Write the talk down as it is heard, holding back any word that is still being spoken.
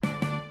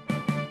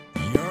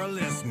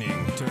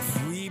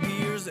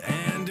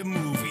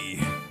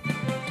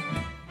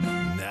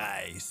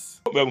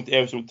welcome to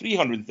episode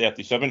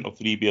 337 of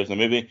Three Beers in a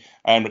Movie.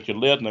 I am Richard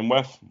Laird and I'm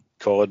with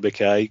Colin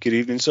Mackay. Good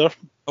evening, sir.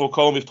 Oh,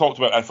 Colin, we've talked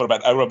about for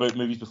about an hour about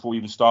movies before we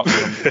even start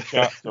the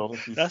chat. So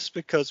That's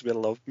because we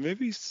love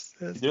movies.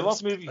 We do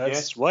love movies, That's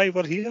yes. why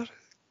we're here.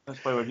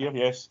 That's why we're here,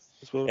 yes.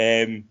 Well.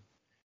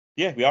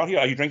 Yeah, we are here.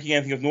 Are you drinking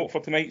anything of note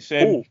for tonight's?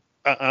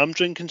 I'm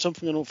drinking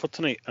something of note for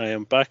tonight. I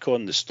am back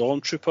on the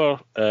Stormtrooper.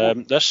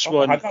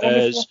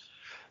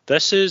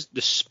 This is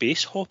the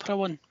Space Opera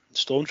one,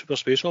 Stormtrooper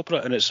Space Opera,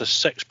 and it's a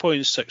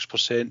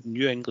 6.6%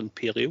 New England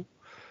Pale Ale.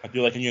 I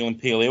do like a New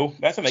England Pale Ale.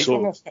 That's a nice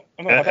one.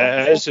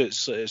 It is.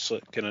 It's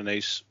like kind of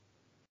nice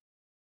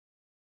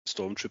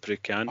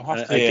Stormtrooper can.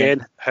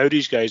 Again, how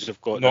these guys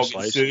have got this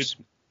license,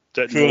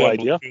 no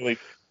idea. Truly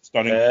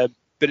stunning.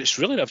 But it's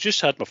really, I've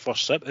just had my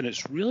first sip and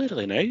it's really,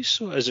 really nice.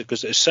 So is it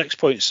because it's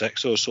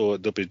 6.6 or so?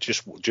 There'll be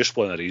just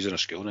one of these on a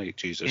school night.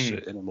 Jesus,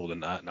 any more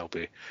than that, and I'll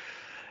be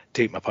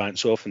take my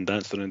pants off and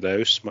dance around the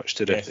house, much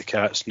to the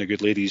cats and the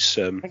good ladies.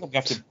 I think I'm gonna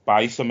have to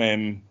buy some.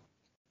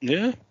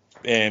 Get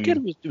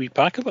a wee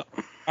pack of it.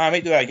 I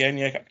might do that again.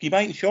 Yeah, can you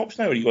buy it in shops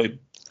now, or you got to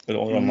put it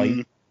all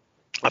online?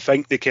 I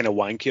think the kind of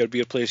wankier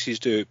beer places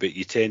do, but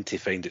you tend to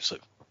find it's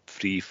like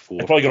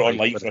 3-4. I probably got it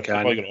online.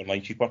 Probably got it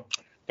online cheaper.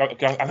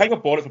 I think I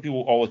bought it for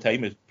people all the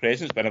time as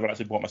presents, but I never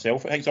actually bought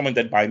myself. I think someone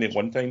did buy me at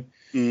one time.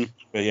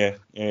 But yeah.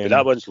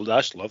 But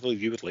that's lovely.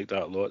 You would like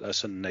that a lot.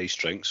 That's a nice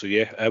drink. So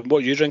yeah.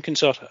 What are you drinking,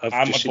 sir?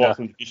 I'm just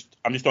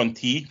on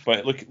tea,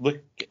 but look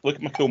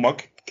at my cool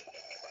mug.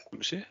 Let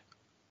me see.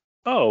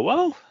 Oh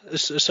wow,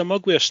 it's a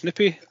mug with a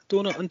Snoopy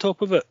donut on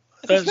top of it.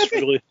 That's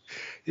really,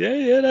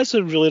 that's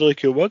a really, really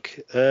cool mug.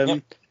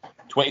 20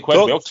 quid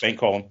well spent,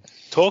 Colin.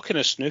 Talking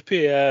of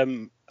Snoopy, I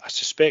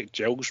suspect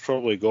Jill's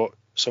probably got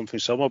something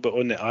similar, but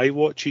on the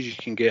iWatches you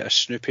can get a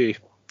Snoopy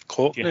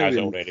clock now. He has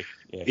it already.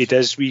 Yes. He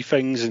does wee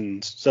things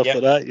and stuff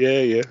like that.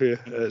 Yeah.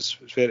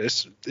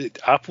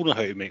 Apple know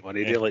how to make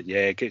money. They're like,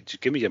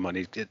 give me your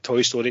money.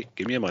 Toy Story,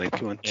 give me your money.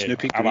 Come on,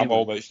 Snoopy. I'm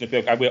all about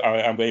Snoopy. I'll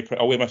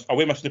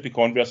wear my Snoopy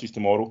Converses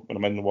tomorrow when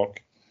I'm in the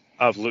work.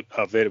 I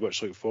very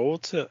much look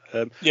forward to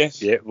it.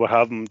 Yes. Yeah, we'll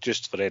have them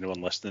just for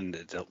anyone listening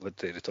to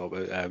talk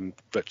about.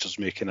 Richard's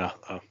making a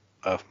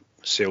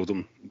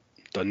seldom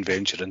done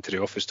venture into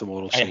the office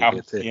tomorrow.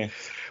 So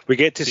we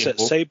get to sit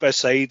side by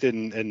side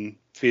and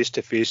face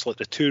to face like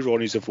the two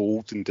Ronnies of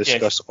old and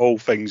discuss all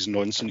things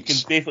nonsense. You can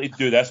definitely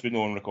do this with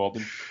no one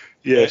recording.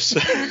 Yes.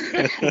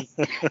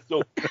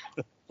 So,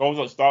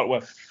 let's start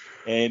with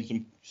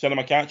some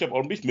cinema catch-up,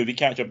 or just movie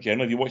catch-up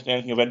generally. Have you watched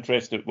anything of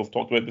interest that we've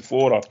talked about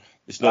before, or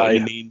it's not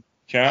in the main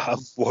chat? I've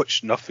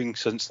watched nothing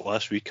since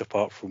last week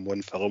apart from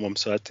one film, I'm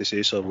sad to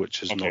say, sir,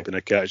 which has not been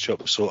a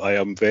catch-up. So I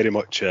am very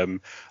much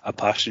a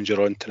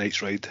passenger on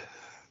tonight's ride.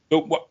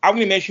 So I'm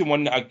going to mention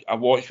one that I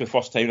watched for the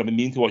first time. I've been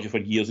meaning to watch it for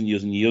years and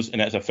years and years,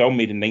 and it's a film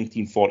made in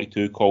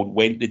 1942 called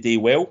Went the Day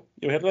Well.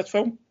 You ever heard of this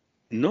film?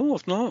 No,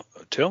 I've not.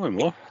 Tell me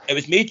more. It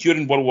was made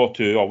during World War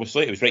II,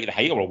 obviously. It was right at the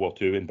height of World War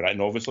II in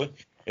Britain, obviously,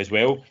 as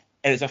well.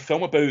 And it's a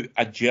film about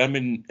a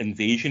German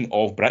invasion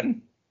of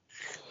Britain,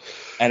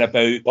 and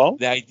about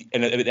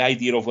the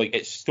idea of like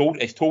it's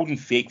told in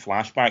fake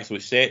flashbacks. So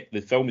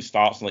the film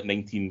starts in like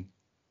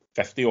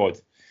 1950 odd.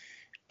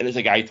 And there's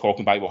a guy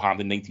talking about what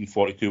happened in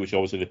 1942, which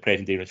obviously the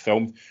present day was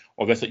filmed,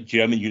 of this like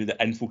German unit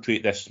that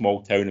infiltrate this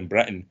small town in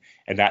Britain,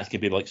 and that's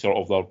gonna be like sort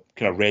of their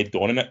kind of red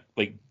dawn in it,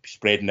 like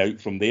spreading out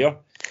from there.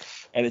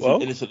 And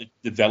it's like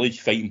the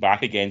village fighting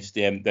back against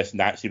this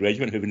Nazi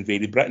regiment who've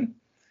invaded Britain.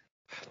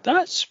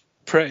 That's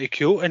pretty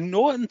cool and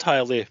not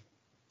entirely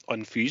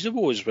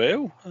unfeasible as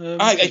well.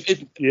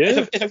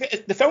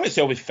 The film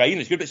itself is fine.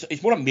 It's good, but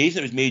it's more amazing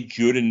it was made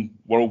during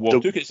World War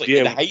II. It's like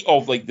at the height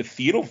of like the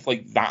fear of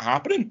like that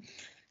happening.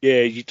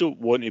 Yeah, you don't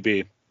want to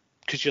be,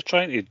 because you're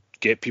trying to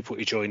get people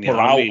to join the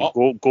army.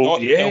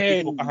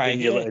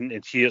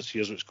 And here's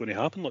what's going to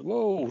happen. Like,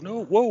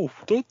 whoa,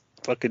 don't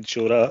fucking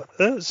show that.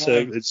 That's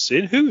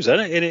insane. Who's in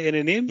it?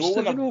 Any names?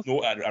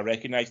 No, I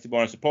recognise, to be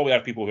honest. There probably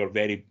are people who are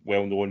very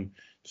well known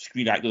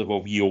screen actors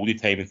of ye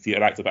olde time and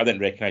theatre actors, but I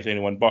didn't recognise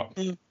anyone. But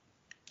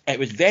it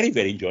was very,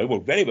 very enjoyable,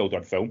 very well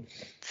done film.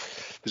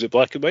 Was it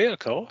black and white or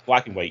colour?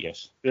 Black and white,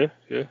 yes. Yeah.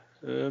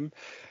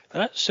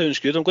 That sounds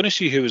good. I'm going to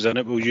see who was in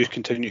it. Will you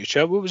continue to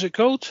chat? What was it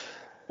called?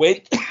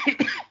 Went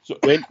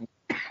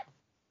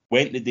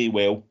the Day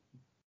Well.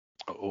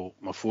 Oh,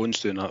 my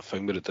phone's doing that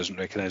thing where it doesn't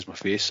recognise my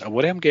face. I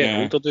worry I'm getting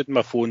older, dude.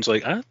 My phone's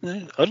like, are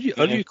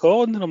you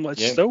calling? And I'm like,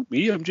 it's still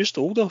me. I'm just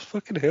older.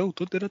 Fucking hell,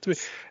 don't do that to me.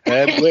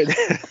 I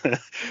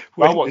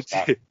watched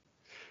that.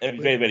 It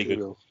was very, very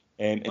good.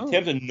 In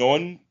terms of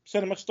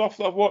non-cinema stuff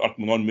that I've watched,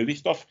 or non-movie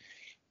stuff,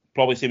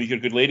 probably same as your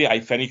good lady,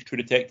 I finished True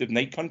Detective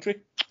Night Country.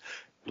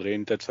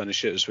 Lorraine did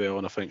finish it as well,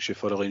 and I think she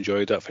thoroughly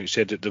enjoyed it. I think she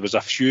said that there was a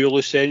few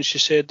loose ends, she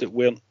said, that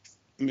weren't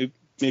maybe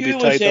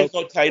tied up.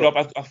 Not tied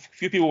up. A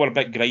few people were a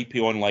bit gripey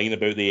online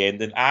about the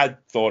ending. I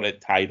thought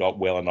it tied up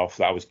well enough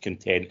that I was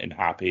content and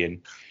happy,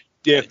 and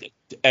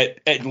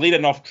it laid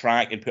enough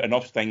track and put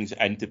enough things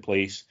into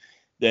place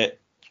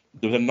that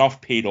there was enough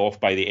paid off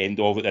by the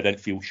end of it that I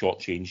didn't feel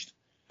shortchanged.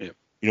 Yeah.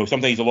 You know,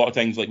 sometimes a lot of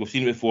things, like we've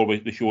seen it before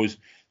with the shows,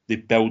 they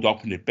build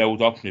up and they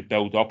build up and they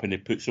build up and they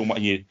put so much,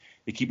 and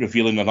they keep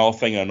revealing another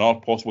thing and another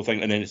possible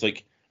thing, and then it's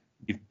like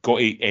you've got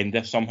to end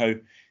this somehow.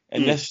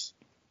 And this,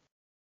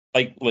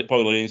 like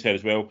probably Lorraine said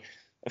as well,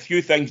 a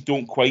few things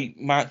don't quite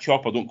match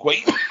up or don't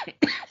quite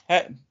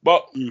hit,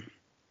 but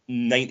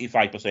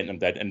 95% of them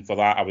did, and for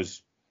that I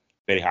was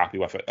very happy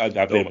with it. I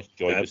very much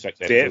enjoyed the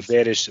 6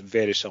 episodes.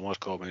 Very similar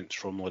comments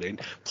from Lorraine.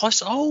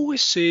 Plus, I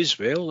always say as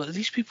well,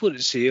 these people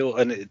that say,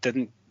 and it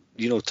didn't,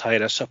 tie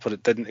this up or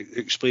it didn't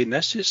explain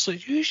this, it's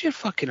like, use your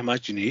fucking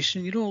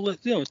imagination,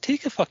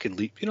 take a fucking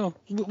leap,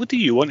 what do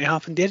you want to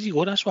happen? There you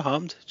go, that's what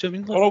happened. Do you know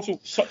what I mean? Or also,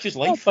 such is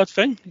life. Not a bad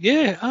thing.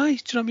 Yeah, aye, do you know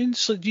what I mean?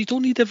 It's like, you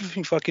don't need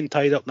everything fucking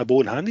tied up in a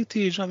bow and handed to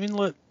you, do you know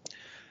what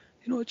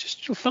I mean?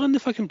 Just fill in the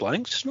fucking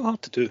blanks, it's not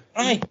hard to do.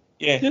 Aye,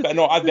 yeah. But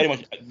no, I very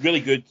much, really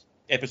good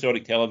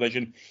episodic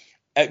television.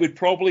 It would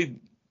probably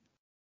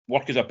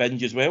work as a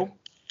binge as well.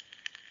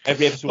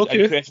 Every episode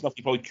interesting enough,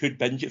 you probably could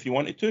binge it if you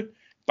wanted to.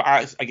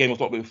 But again, we've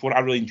talked about before, I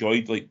really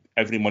enjoyed like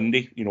every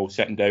Monday,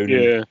 sitting down.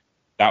 And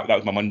that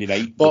was my Monday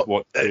night.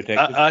 But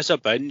as a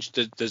binge,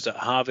 does it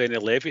have any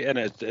levity in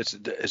it?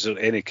 Is there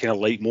any kind of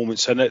light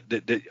moments in it,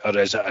 or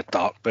is it a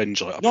dark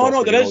binge? Like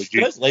no, there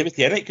is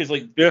levity in it because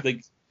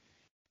like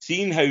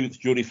seeing how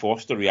Jodie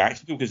Foster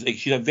reacts to people, because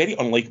she's a very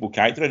unlikable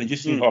character, and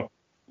just seeing her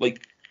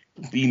like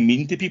being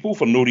mean to people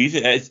for no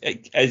reason,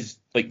 it is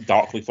like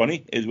darkly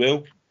funny as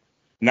well,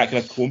 in that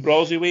kind of Coen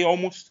Brothersy way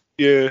almost.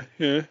 Yeah.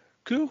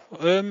 Cool.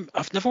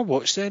 I've never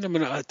watched it. I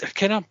mean, I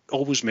kind of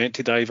always meant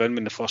to dive in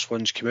when the first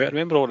ones came out. I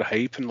remember all the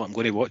hype and like, I'm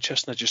going to watch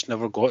this, and I just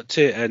never got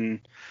to it.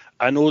 And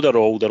I know they're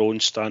all their own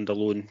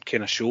standalone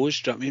kind of shows,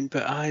 do you know what I mean?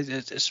 But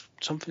it's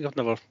something I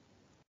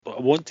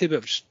want to, but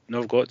I've just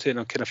never got to it,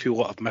 and I kind of feel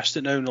like I've missed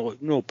it now. And I'm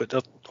like, no, but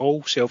they're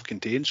all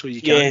self-contained, so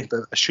you can't.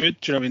 But I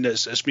should, do you know what I mean?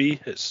 It's me.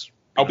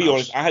 I'll be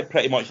honest, I had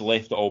pretty much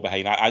left it all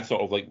behind. I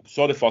sort of like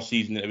saw the first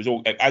season. It was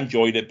I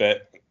enjoyed it,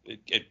 but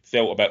it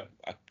felt a bit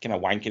kind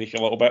of wankerish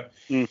a little bit.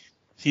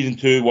 Season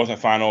 2 wasn't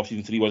a fan of.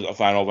 Season 3 wasn't a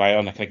fan of either,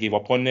 and I kind of gave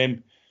up on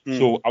them.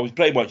 So I was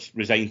pretty much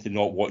resigned to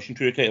not watching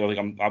True Detective.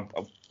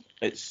 Like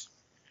it's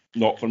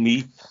not for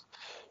me.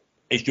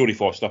 It's Jodie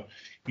Foster.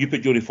 You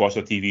put Jodie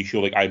Foster TV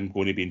show, like I'm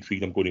going to be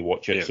intrigued. I'm going to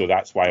watch it. Yeah. So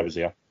that's why I was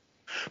there.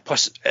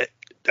 Plus,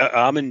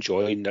 I'm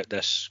enjoying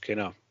this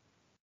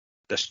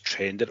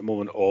trend at the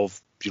moment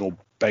of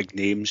big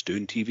names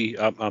doing TV.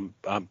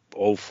 I'm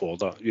all for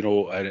that,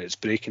 and it's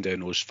breaking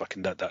down those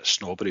fucking that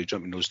snobbery,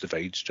 those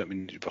divides. I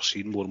mean, we're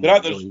seeing more and more.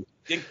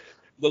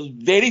 There's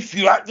very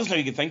few actors now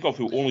you can think of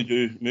who only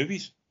do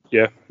movies.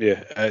 Yeah,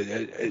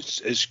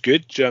 it's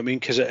good. Do you know what I mean?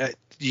 Because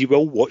you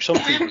will watch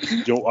something.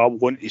 I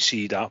want to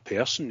see that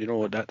person.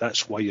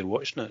 That's why you're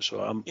watching it. So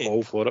I'm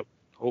all for it.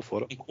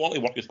 And quality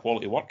work is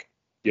quality work.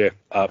 Yeah,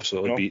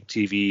 absolutely. Be it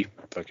TV,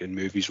 fucking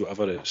movies,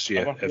 whatever it is.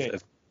 Yeah,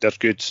 if they're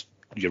good,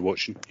 you're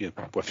watching. Yeah,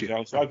 with you.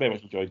 Yeah, so I very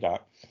much enjoyed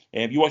that.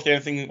 Have you watched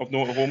anything of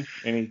note at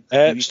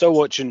home? Still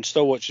watching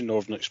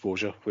Northern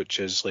Exposure, which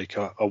is like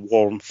a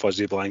warm,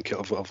 fuzzy blanket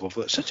of love.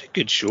 It's such a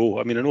good show.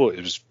 I mean, I know it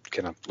was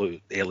kind of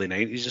early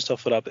 90s and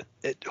stuff like that,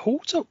 but it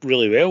holds up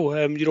really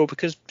well,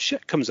 because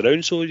shit comes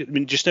around. So, I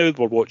mean, just now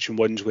we're watching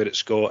ones where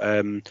it's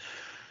got,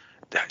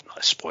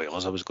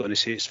 spoilers, I was going to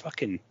say, it's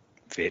fucking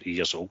 30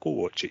 years old. Go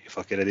watch it, you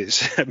fucking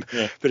idiots.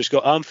 But it's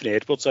got Anthony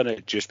Edwards in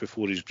it just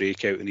before his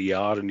breakout in the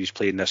ER, and he's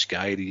playing this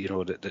guy,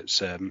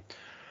 that's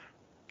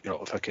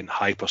fucking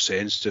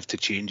hypersensitive to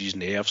changes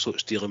in the earth, so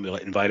it's dealing with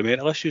like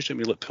environmental issues,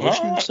 like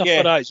pollution and stuff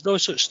like that. So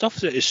it's stuff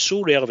that is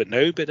so relevant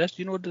now, but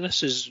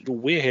this is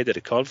way ahead of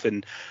the curve,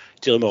 and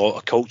dealing with a lot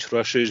of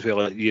cultural issues with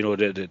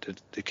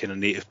the kind of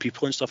native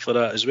people and stuff like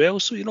that as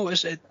well. So it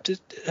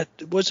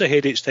was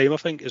ahead of its time, I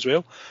think, as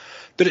well.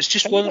 But it's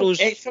just one of those.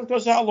 It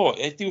does that a lot.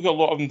 It deals with a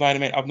lot of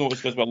environment. I've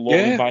noticed there's a lot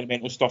of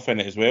environmental stuff in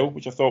it as well,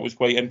 which I thought was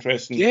quite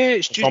interesting. Yeah,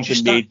 it's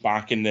just made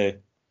back in the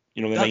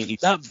the 90s.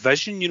 That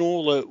vision,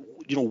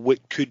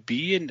 what could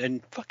be,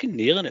 and fucking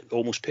nailing it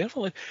almost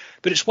perfectly.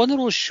 But it's one of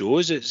those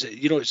shows. It's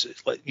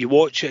like you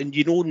watch it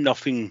and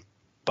nothing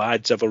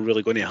bad's ever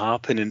really going to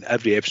happen. And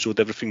every episode,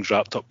 everything's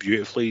wrapped up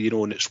beautifully,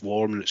 and it's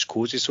warm and it's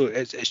cozy. So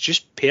it's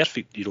just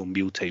perfect,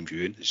 mealtime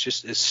viewing.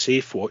 It's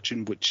safe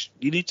watching, which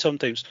you need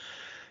sometimes.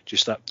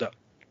 Just that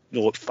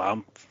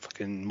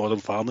fucking Modern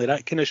Family,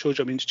 that kind of shows.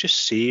 I mean, it's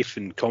just safe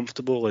and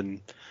comfortable,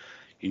 and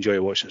you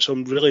enjoy watching it. So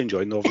I'm really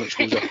enjoying Northern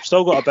Exposure.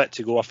 Still got a bit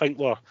to go. I think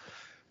we're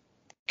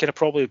kind of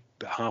probably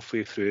about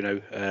halfway through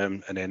now,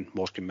 and then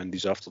Mork and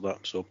Mindy's after that.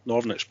 So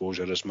Northern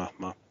Exposure is my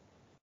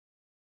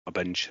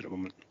binge at the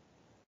moment.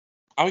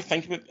 I was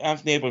thinking about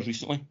Anthony Edwards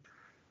recently.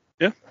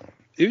 Yeah,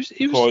 he was.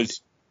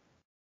 Because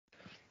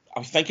I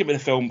was thinking about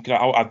the film.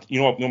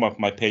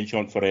 My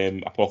penchant for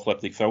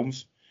apocalyptic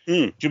films. Do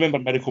you remember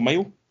Miracle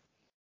Mile?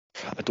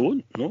 I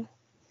don't. No.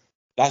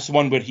 That's the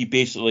one where he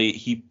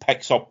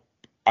picks up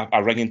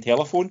a ringing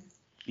telephone.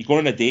 He's going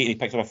on a date and he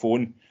picks up a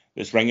phone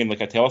that's ringing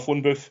like a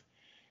telephone booth,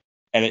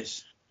 and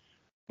it's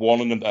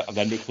warning them that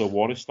the nuclear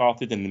war has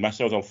started and the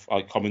missiles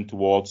are coming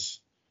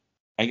towards,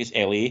 I think it's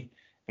LA,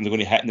 and they're going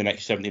to hit in the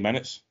next 70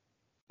 minutes.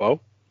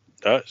 Wow,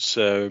 that's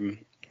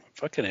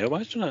fucking hell,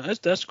 imagine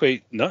that. That's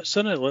quite nuts,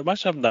 isn't it? Like,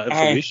 imagine having that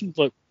information.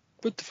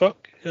 what the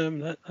fuck?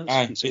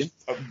 That's insane.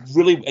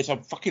 It's a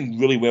fucking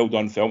really well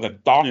done film. A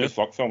dark as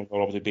fuck film,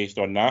 obviously based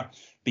on that.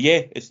 But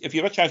yeah, if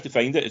you have a chance to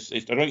find it, I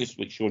don't think it's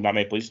like shown that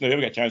many places now. If you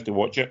ever get a chance to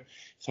watch it,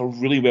 it's a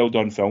really well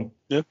done film.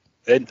 Yeah.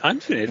 And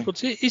Anthony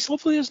Edwards, he's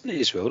lovely, isn't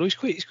he, as well? He's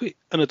quite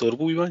an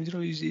adorable wee man,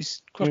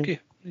 he's quirky.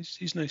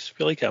 He's nice.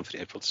 We like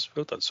Anthony Edwards.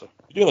 Well done, sir.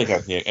 You do like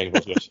Anthony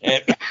Edwards,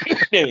 yes.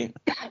 Anyway,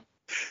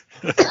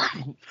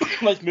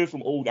 let's move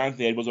from old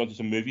Anthony Edwards onto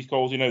some movies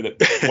calls now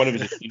that one of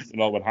us has seen and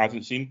another one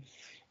hasn't seen.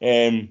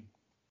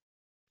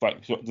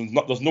 But so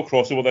there's no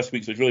crossover this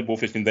week, so it's really both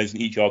of us convincing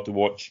each other to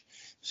watch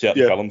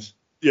certain films.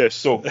 Yes.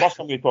 So first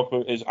one we talk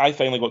about is I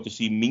finally got to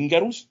see Mean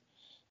Girls.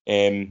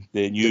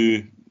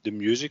 The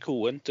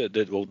musical, isn't it?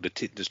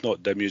 It's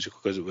not the musical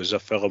because it was a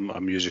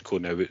musical.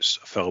 Now it's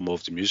a film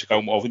of the musical.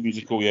 Film of the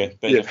musical, yeah.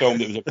 But it's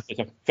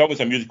a film that's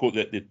a musical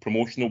that the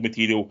promotional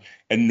material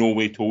in no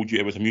way told you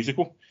it was a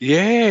musical.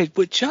 Yeah,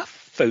 which I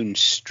found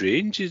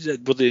strange.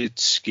 Were they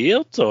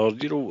scared, or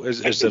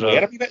is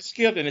there a bit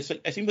scared? And it's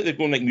like it seems like they're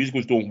going like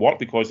musicals don't work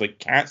because like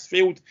Cats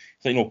failed.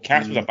 It's like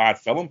Cats was a bad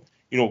film.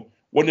 One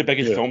of the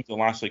biggest films in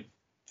the last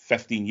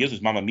 15 years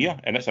is Mamma Mia,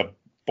 and it's a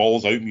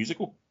balls out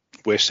musical.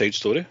 West Side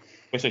Story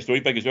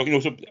big as well.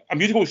 So a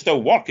musical will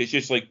still work. It's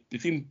just like they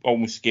seem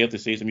almost scared to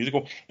say it's a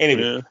musical.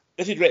 Anyway,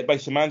 This is written by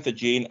Samantha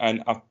Jane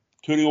and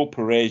Arturo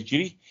Perez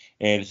Giri,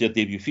 and it's their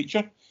debut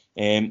feature.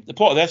 The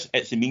plot of this,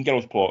 it's the Mean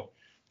Girls plot.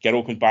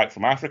 Girl comes back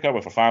from Africa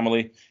with her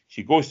family.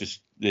 She goes to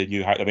the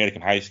new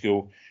American high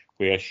school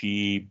where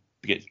she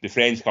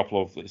befriends a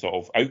couple of sort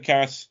of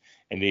outcasts,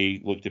 and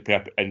they look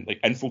to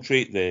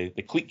infiltrate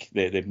the clique,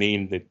 the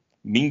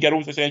Mean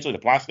Girls essentially, the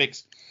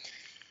plastics.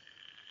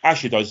 As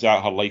she does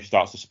that, her life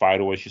starts to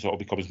spiral as she sort of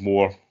becomes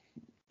more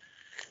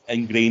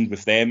ingrained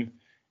with them,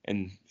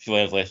 and she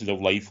learns lessons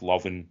of life,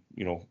 love, and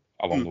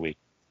along the way.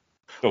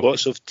 So,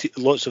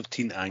 lots of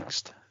teen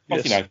angst.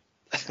 Yes.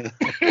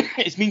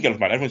 It's Mean Girls,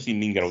 man. Everyone's seen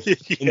Mean Girls.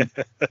 Yeah.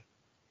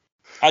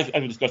 As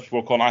we discussed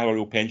before, Colin, I have a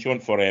real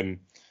penchant for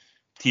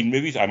teen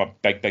movies. I'm a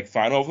big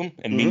fan of them,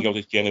 and Mean Girls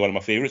is generally one of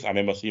my favourites. I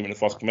remember seeing it when it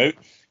first came out,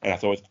 and I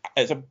thought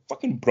it's a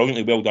fucking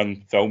brilliantly well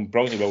done film,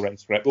 brilliantly well written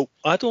script. Well,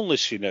 I'd only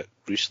seen it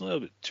recently,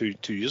 about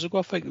two years ago,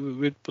 I think. We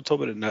were talking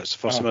about it, and that's the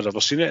first time I'd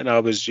ever seen it, and I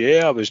was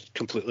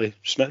completely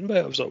smitten by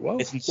it. I was like, wow.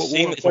 It's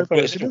insane. It's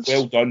a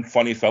well done,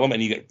 funny film,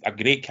 and you get a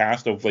great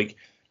cast of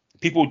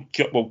people.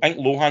 Well, I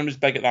think Lohan was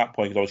big at that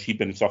point because she'd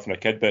been stuff from a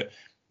kid, but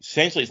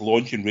essentially it's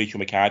launching Rachel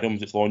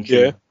McAdams, it's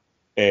launching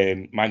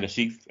Amanda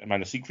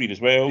Seyfried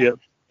as well. Yeah.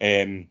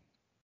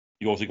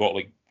 You also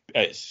got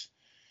it's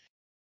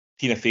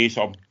Tina Fey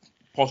sort of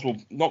possible,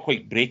 not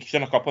quite break. She's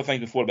done a couple of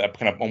things before, but a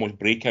kind of almost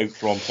breakout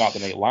from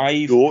Saturday Night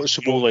Live.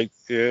 Noticeable,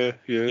 yeah.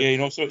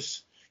 So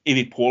it's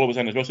Amy Poehler was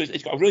in as well. So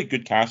it's got a really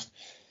good cast.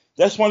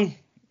 This one,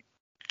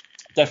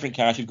 different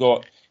cast. You've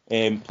got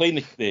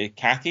playing the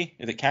Catty.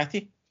 Is it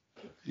Catty?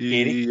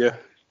 Yeah.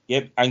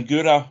 Yep.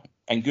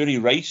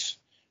 Anguri Rice,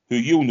 who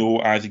you'll know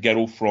as a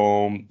girl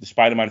from the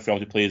Spider-Man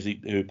films,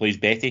 who plays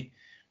Betty.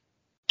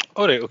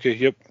 All right. Okay.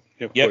 Yep.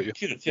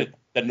 She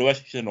didn't know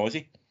this. She's an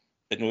Aussie.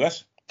 Didn't know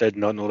this. Did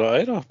not know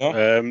that either.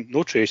 No,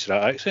 no trace of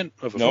that accent.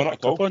 No, not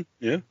at all. One.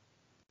 Yeah.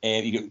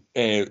 You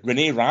got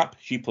Renee Rapp.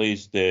 She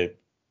plays the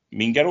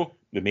mean girl,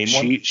 the main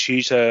one.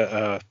 She's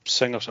a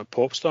singer, a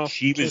pop star.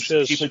 She played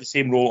the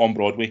same role on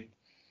Broadway.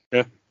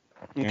 Yeah.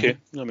 Okay,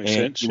 that makes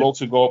sense. You've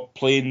also got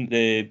playing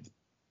the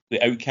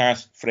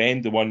outcast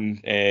friend, the one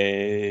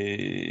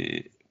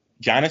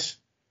Janice.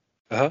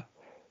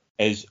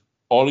 Is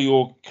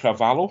Oreo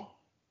Cravalho,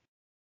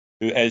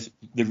 who is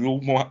the real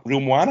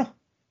Moana.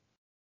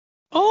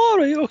 Oh,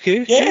 right,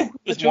 okay. Yeah,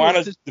 it's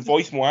Moana, the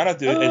voice Moana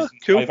is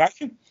cool. Live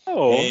action.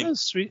 Oh,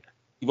 that's sweet.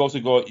 You've also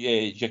got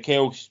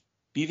Jaquel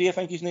Spivey, I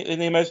think his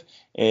name is,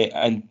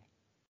 and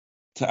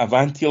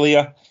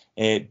Avantilia,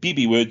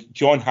 B.B. Wood,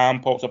 John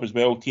Hamm pops up as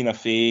well, Tina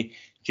Fey,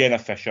 Jenna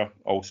Fisher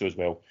also as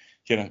well.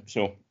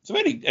 So it's a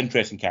very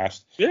interesting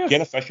cast. Yeah.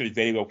 Jenna Fisher is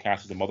very well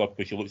cast as the mother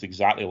because she looks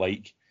exactly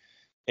like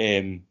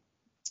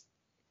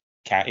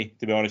Catty,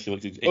 to be honest. She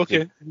looks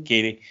like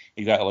Katie,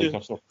 exactly like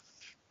her. So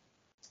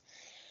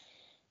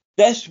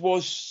this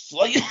was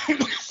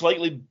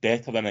slightly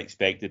better than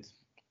expected,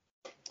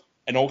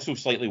 and also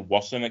slightly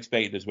worse than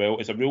expected as well.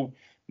 It's a real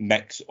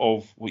mix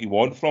of what you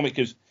want from it,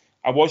 because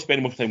I was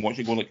spending most of the time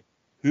watching, going like,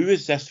 who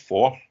is this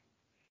for?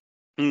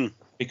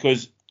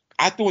 Because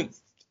I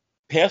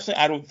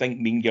don't think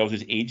Mean Girls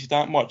has aged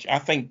that much. I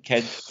think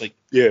kids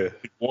who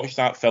watch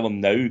that film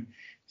now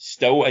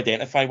still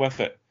identify with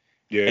it.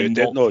 Yeah, and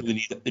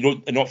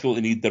not feel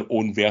they need their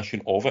own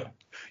version of it.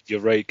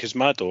 You're right, because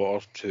my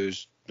daughter,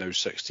 who's now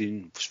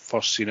 16,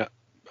 first seen it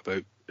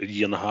about a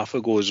year and a half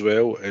ago as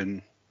well,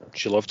 and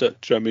she loved it.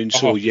 Do you know what I mean?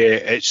 So yeah,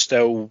 it's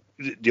still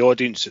the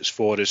audience it's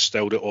for is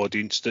still the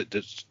audience that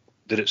it's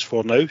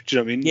for now. Do you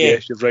know what I mean? Yeah,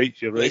 you're right.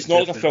 It's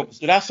not like a film.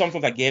 There are some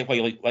films I get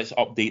why let's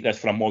update this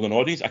for a modern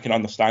audience. I can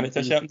understand it to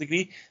a certain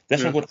degree.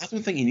 This one, I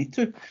don't think you need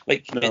to.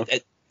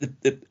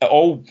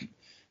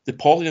 The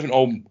policy doesn't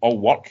all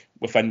work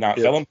within that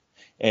film.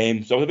 So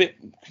I was a bit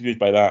confused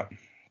by that.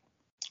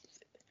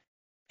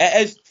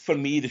 It is for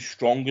me, the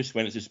strongest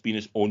when it's just been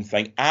its own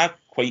thing. I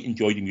quite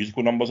enjoy the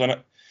musical numbers in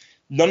it.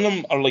 None of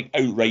them are like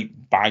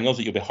outright bangers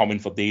that you'll be humming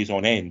for days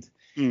on end.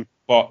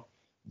 But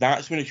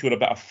that's when it showed a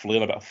bit of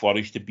flair, a bit of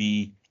flourish to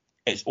be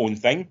its own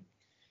thing.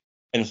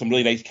 And there's some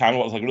really nice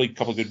camera, there's like really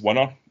couple of good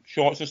winner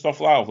shots and stuff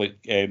like that, of like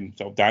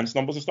sort of dance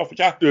numbers and stuff, which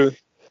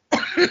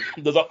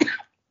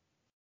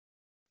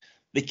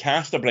the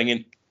cast are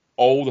bringing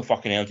all the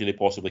fucking energy they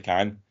possibly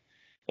can.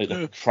 Like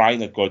they're trying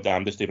their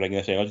goddamnedest to bring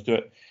this energy to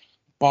it.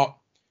 But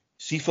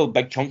see, for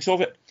big chunks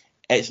of it,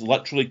 it's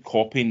literally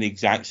copying the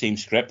exact same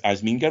script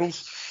as Mean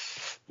Girls.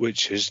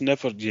 Which is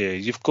never,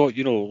 you've got,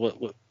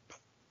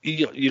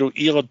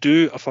 either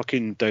do a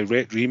fucking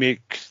direct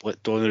remake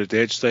like Dawn of the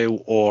Dead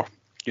style, or,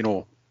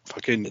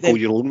 fucking go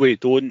your own way.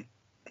 Don't.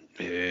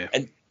 Yeah.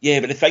 And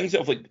but the things that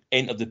have like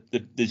entered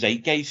the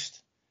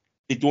zeitgeist,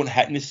 they don't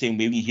hit in the same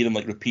way when you hear them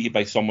like repeated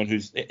by someone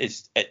who's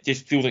it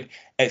just feels like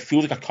a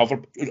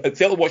cover. It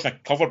felt like watching a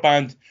cover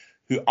band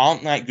who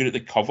aren't that good at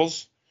the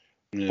covers,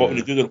 but when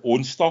they do their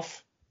own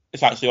stuff,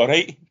 it's actually all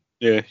right.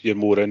 Yeah, you're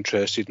more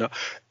interested now.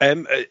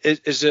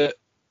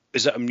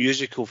 Is it a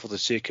musical for the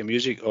sake of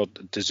music, or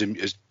does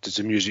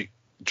the music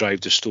drive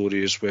the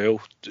story as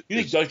well?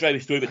 Music does drive the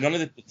story, but none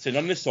of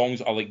the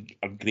songs are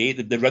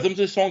great. The rhythms of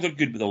the songs are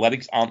good, but the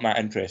lyrics aren't that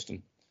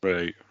interesting.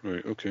 Right,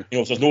 okay.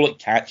 So there's no like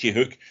catchy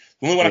hook.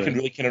 The only one I can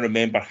really kind of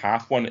remember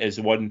half one is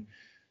the one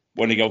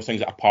the girl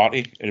sings at a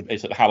party, and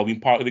it's like the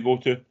Halloween party they go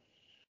to,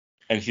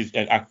 and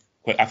I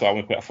thought that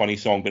was quite a funny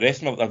song. But the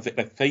rest of them,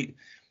 the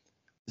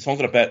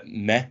songs are a bit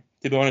meh,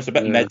 to be honest, a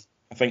bit mid,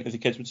 I think, as the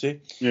kids would say.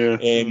 Yeah.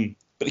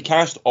 But the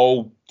cast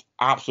all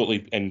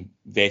absolutely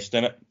invest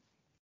in it.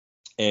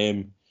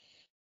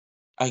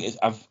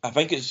 I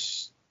think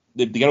it's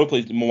the girl who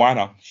plays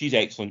Moana. She's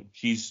excellent.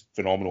 She's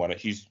phenomenal in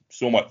it. She's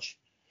so much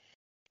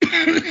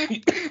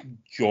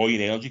joy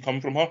and energy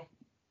coming from her.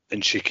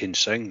 And she can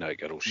sing, that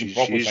girl.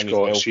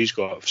 She's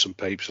got some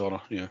pipes on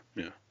her.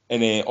 Yeah.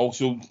 And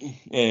also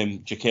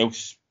Jaquel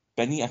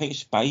Spinney, I think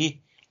it's Spivey,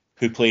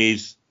 who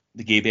plays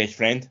the gay best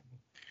friend.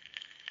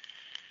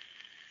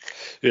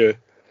 Yeah.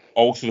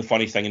 Also, the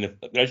funny thing in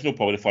the original,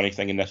 probably the funny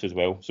thing in this as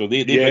well. So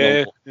they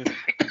bring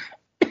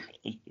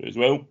as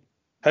well.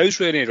 How's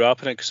Renee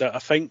Rapp in it? Because I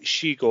think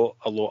she got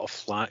a lot of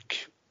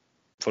flack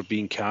for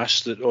being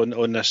cast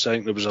on this. I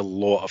think there was a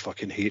lot of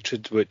fucking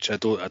hatred, which I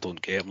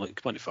don't get. I'm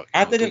like, come on, fuck.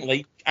 I didn't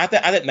mind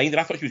her.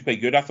 I thought she was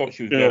quite good. I thought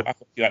she was I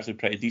thought she was actually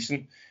pretty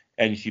decent,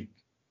 and she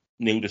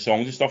nailed the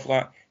songs and stuff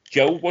like that.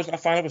 Jill wasn't a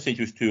fan of her, saying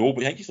she was too old,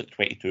 but I think she's like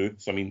 22.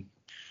 So I mean,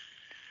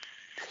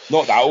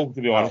 not that old,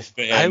 to be honest.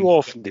 But, how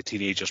often do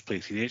teenagers play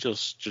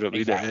teenagers? Do you know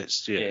what I mean?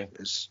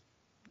 It's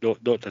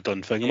not a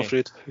done thing, I'm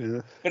afraid.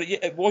 Yeah. But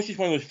it was just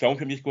one of those films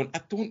where I'm just going,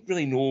 I don't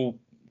really know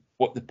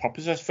what the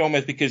purpose of this film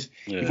is, because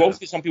you've also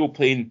got some people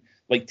playing,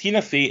 like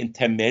Tina Fey and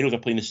Tim Meadows are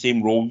playing the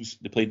same roles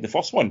they played in the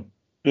first one.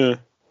 Yeah.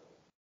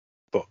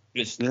 But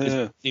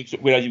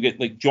whereas you get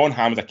like John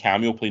Hamm as a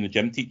cameo playing the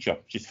gym teacher,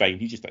 which is fine.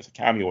 That's a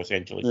cameo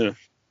essentially. Yeah.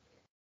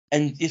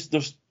 And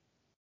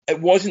it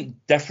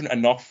wasn't different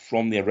enough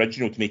from the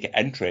original to make it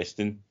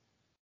interesting,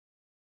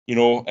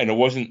 and it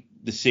wasn't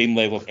the same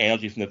level of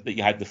energy that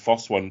you had in the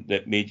first one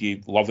that made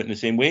you love it in the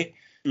same way.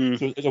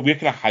 So it's a weird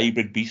kind of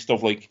hybrid beast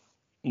of like,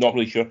 not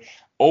really sure.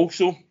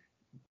 Also,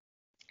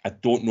 I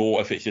don't know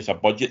if it's just a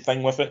budget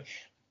thing with it,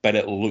 but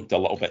it looked a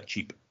little bit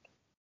cheap.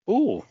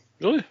 Oh,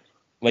 really?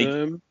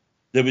 Like,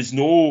 there was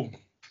no,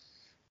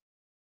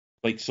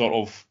 like, sort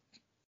of,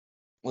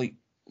 like,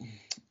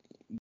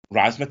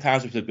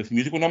 razzmatazz with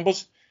musical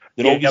numbers.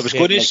 I was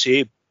going to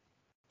say,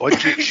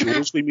 budget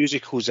shows with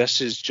musicals,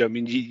 I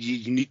mean,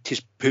 you need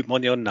to put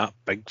money on that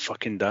big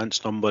fucking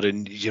dance number,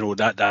 and,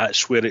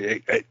 that's where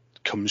it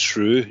comes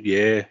through.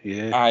 Yeah.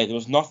 Aye, there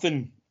was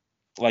nothing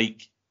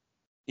like,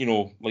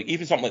 like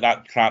even something like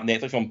that crap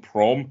Netflix on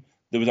Prom,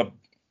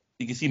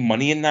 you can see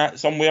money in that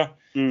somewhere.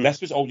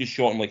 This was all just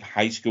shot in like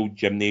high school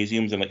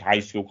gymnasiums and like high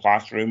school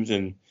classrooms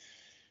and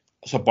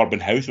suburban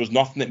house. There was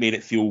nothing that made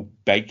it feel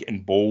big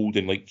and bold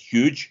and like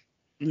huge.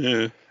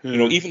 Yeah.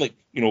 Even like,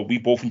 we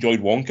both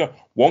enjoyed Wonka.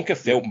 Wonka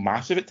felt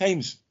massive at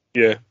times.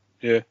 Yeah.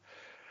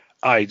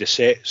 Aye, the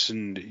sets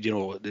and,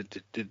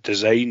 the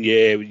design,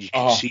 you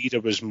can see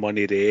there was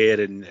money there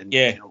and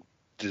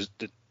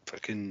the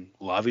fucking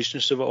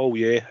lavishness of it all,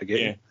 I get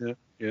it.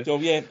 Yeah. So,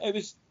 it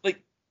was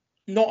like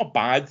not a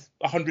bad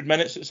 100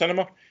 minutes at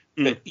cinema,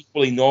 but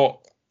equally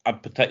not a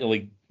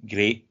particularly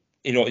great.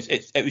 It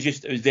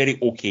was very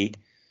okay.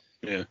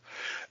 Yeah.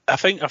 I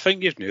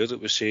think you've nailed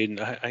it with saying,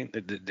 I think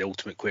that the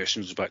ultimate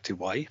question is back to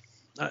why.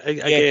 I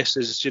guess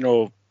is,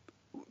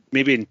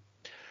 maybe in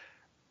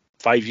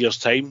 5 years'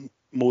 time,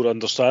 more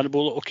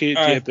understandable. Okay,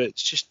 but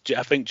it's just,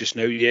 I think just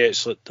now,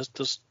 it's like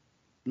there's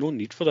no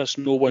need for this.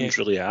 No one's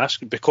really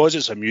asking. Because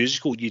it's a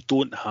musical, you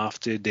don't have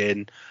to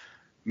then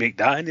make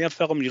that into a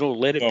film.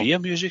 Let it be a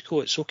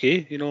musical. It's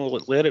okay.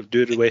 Let it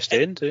do the West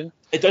End. Yeah.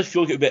 It does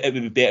feel like it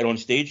would be better on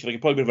stage. Like, you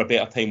probably would have a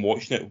better time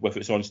watching it if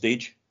it's on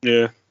stage.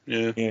 Yeah.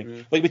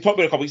 Like we talked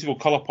about a couple weeks ago,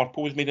 Colour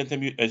Purple was made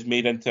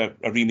into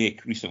a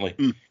remake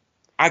recently.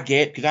 I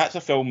get, because that's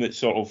a film that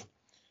sort of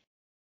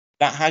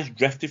that has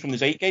drifted from the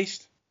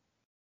zeitgeist.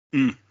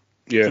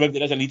 Yeah. So maybe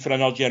there is a need for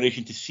another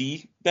generation to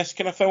see this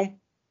kind of film.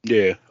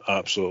 Yeah,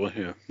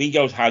 absolutely. Yeah. Mean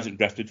Girls hasn't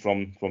drifted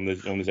from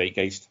the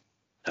zeitgeist.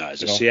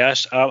 As I say,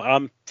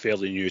 I'm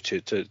fairly new to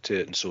it,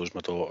 and so is my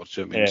daughter.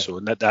 Do you know what I mean? So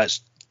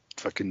that's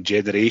fucking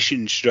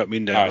generations. Do you know what I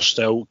mean? That are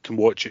still can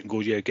watch it and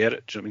go, yeah, get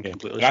it. Do you know what I mean?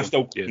 Completely.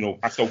 And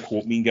I still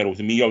quote Mean Girls.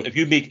 And Mean Girls, if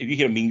you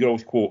hear a Mean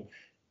Girls quote,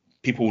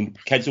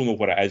 kids will know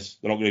what it is.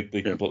 They're not going to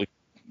be completely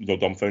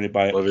dumbfounded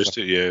by it.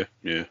 Obviously,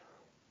 yeah.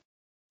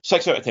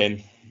 6 out of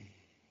 10.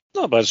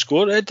 Not a bad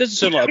score. It doesn't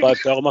sound like a bad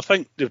film. I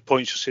think the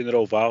points you're saying are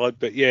all valid,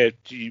 but yeah,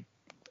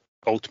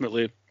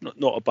 ultimately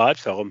not a bad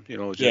film.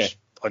 Just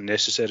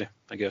unnecessary,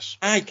 I guess.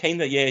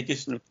 Kind of, yeah.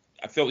 Just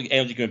I felt like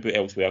energy going to put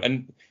elsewhere.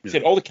 And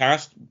said all the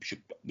cast,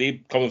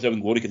 they cover themselves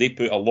in glory because they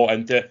put a lot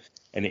into it,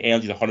 and the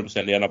energy's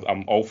 100% there. And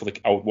I'm all for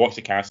I'll watch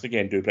the cast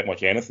again, do pretty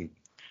much anything.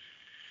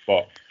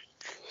 But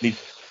need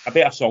a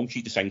better song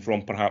sheet to sing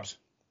from, perhaps.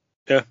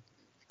 Yeah.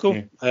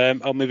 Cool. Yeah.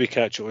 I'll maybe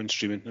catch it on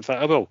streaming. In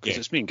fact, I will, because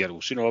it's Mean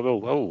Girls. I will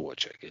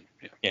watch it again.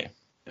 Yeah.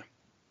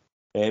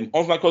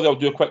 On that cause, I'll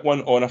do a quick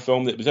one on a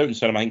film that was out in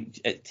cinema, I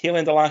think, at tail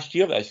end of last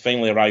year, that has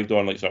finally arrived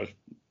on,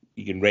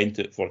 you can rent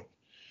it for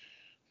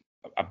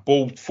a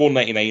bold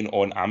 $4.99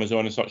 on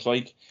Amazon and such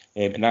like,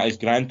 and that is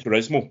Gran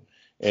Turismo,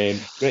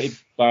 directed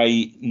by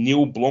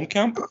Neil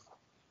Blomkamp,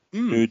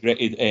 who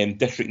directed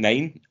District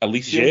 9,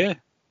 Elysium,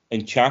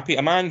 and Chappie,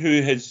 a man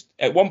who has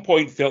at one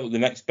point felt like the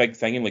next big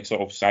thing in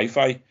sort of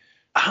sci-fi.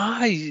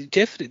 Aye,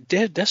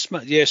 definitely. This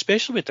man,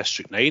 especially with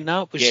District 9,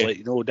 that was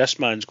this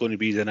man's going to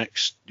be the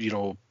next,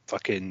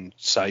 fucking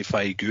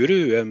sci-fi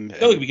guru. I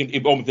feel like we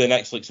can almost the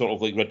next sort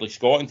of Ridley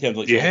Scott in terms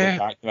of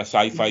back in a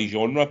sci-fi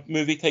genre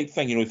movie type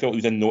thing. He felt he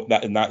was in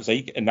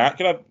that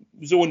kind of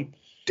zone.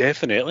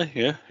 Definitely,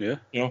 yeah.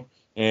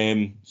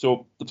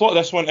 So the plot of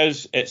this one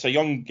is it's a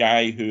young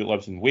guy who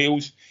lives in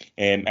Wales,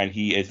 and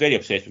he is very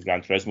obsessed with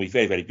Gran Turismo. He's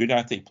very, very good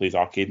at it. He plays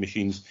arcade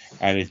machines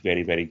and is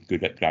very, very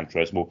good at Gran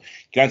Turismo.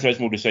 Gran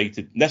Turismo decided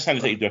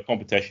to do a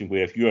competition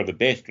where if you are the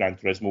best Gran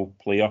Turismo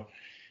player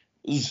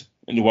in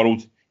the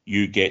world,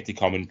 you get to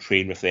come and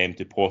train with them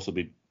to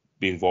possibly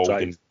be involved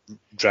in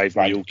drive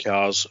real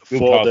cars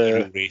for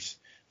the race.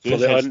 So for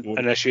the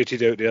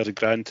uninitiated out there, the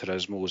Gran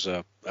Turismo is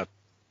a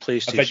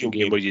PlayStation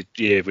game where you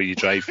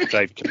drive,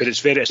 but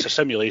it's a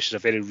simulation, a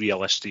very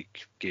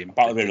realistic game.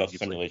 Part of a realistic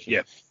simulation.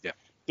 Yeah.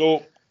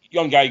 So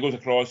young guy goes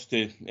across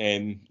to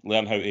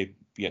learn how to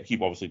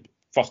keep. Obviously,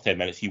 first 10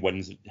 minutes he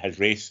wins his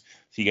race,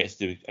 so he gets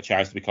a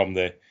chance to become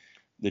the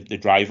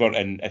driver,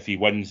 and if he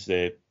wins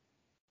the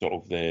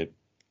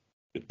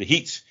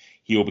heats,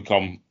 he'll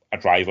become a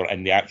driver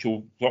in the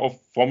actual sort of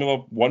Formula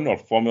 1 or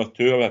Formula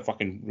 2 or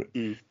in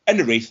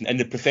the racing, in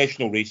the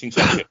professional racing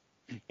circuit.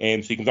 So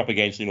he comes up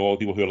against all the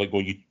people who are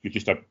going, you're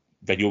just a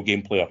video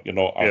game player. You're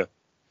not a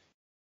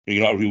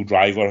real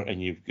driver,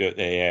 and you've got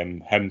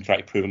him trying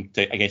to prove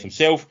against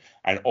himself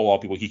and all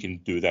other people he can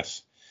do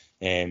this.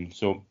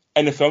 So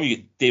in the film you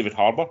get David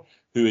Harbour,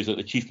 who is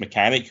the chief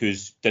mechanic, who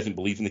doesn't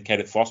believe in the kid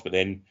at first, but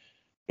then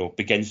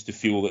begins to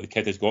feel that the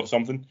kid has got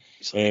something.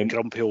 He's like a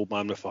grumpy old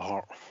man with a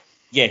heart.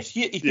 Yes,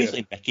 he's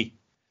basically Mickey.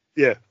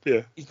 Yeah.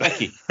 He's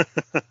Mickey.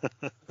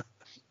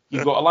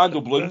 You've got Orlando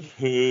Bloom,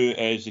 who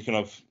is the kind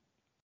of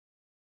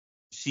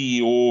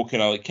CEO,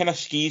 kind of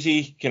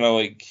skeezy, kind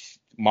of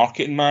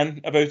marketing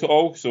man about it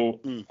all. So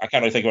I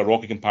can't really think of a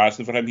Rocky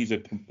comparison for him. He's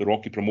the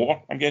Rocky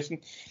promoter, I'm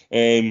guessing.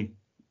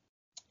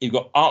 You've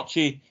got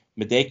Archie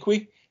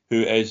Madekwe,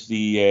 who is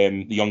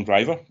the young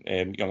driver,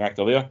 young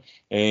actor there.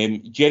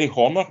 Jerry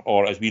Horner,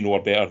 or as we know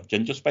her better,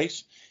 Ginger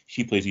Spice.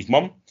 She plays his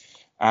mum.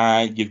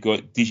 And you've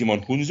got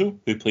Digimon Hunzo,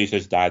 who plays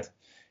his dad,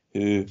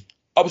 who,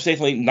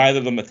 upsettingly, neither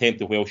of them attempt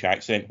a Welsh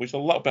accent, which is a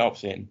little bit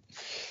upsetting.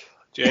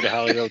 Jerry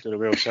Halliwell did a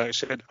Welsh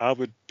accent. I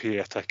would pay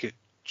a ticket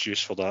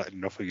just for that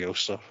and nothing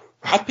else, sir.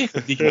 I'd pay for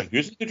Digimon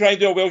Hunzo to try and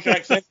do a Welsh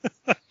accent.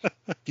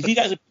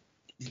 Because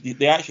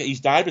his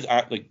dad was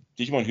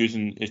Digimon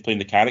Hunzo is playing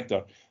the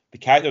character. The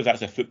character was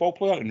actually a football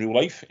player in real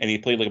life, and he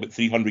played about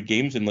 300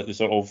 games in the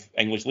sort of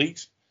English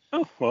leagues.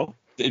 Oh, well.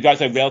 The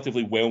guy's a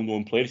relatively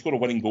well-known player. He scored a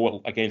winning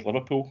goal against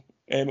Liverpool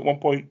at one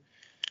point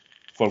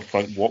for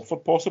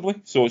Watford,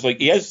 possibly. So it's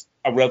he is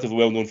a relatively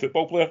well-known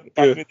football player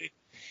back in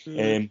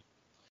the day.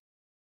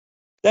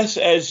 This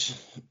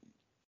is,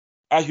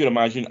 as you'd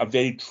imagine, a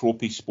very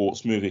tropey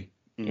sports movie.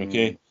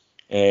 Okay,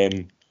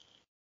 and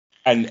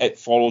it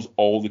follows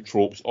all the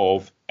tropes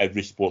of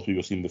every sports movie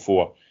we've seen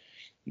before.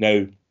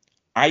 Now,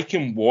 I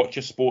can watch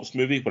a sports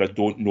movie where I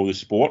don't know the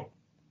sport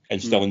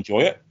and still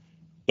enjoy it.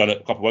 Done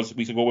it a couple of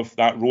weeks ago with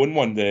that Rowan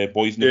one, the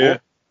Boys in the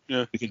Boat.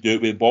 Yeah. We can do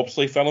it with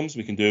bobsleigh films.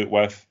 We can do it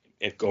with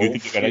golf.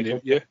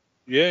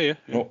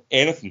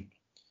 Anything.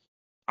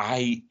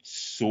 I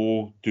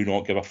so do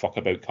not give a fuck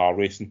about car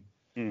racing.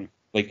 To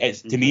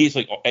me,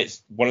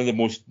 it's one of the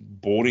most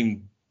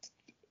boring,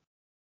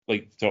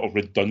 sort of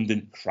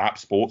redundant crap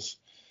sports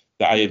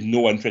that I have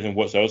no interest in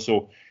whatsoever.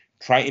 So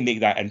trying to make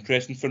that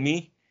interesting for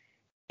me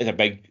is a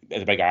big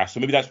ask. So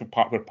maybe that's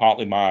where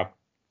partly my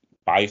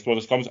bias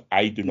towards this comes.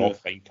 I do not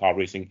find car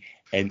racing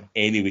in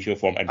any way, shape, or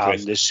form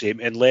interesting. I'm the same,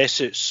 unless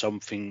it's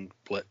something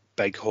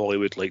big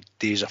Hollywood like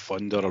Days of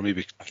Thunder or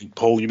maybe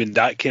Paul Newman,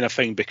 that kind of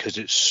thing, because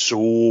it's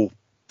so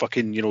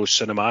fucking,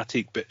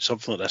 cinematic, but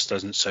something like this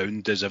doesn't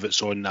sound as if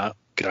it's on that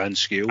grand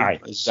scale. Aye,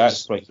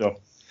 that's right, so.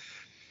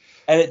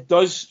 And it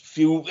does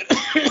feel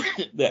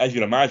that, as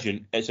you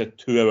imagine, it's a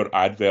 2-hour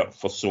advert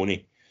for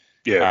Sony.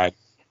 Yeah. And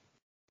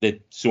the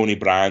Sony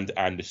brand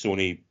and the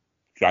Sony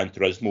Gran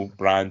Turismo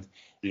brand.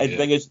 Yeah. And the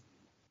thing is,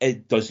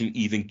 it doesn't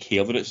even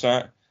care that it's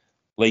that.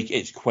 Like,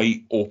 it's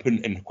quite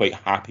open and quite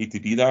happy to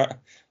be that.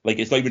 Like,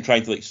 it's not even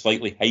trying to, like,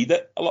 slightly hide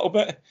it a little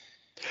bit.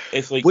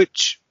 It's like...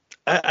 Which,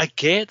 I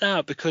get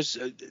that, because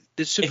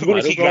the Super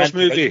Mario Bros.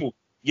 Movie... Turismo,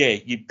 yeah,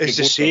 it's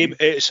the same.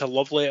 It's a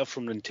love letter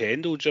from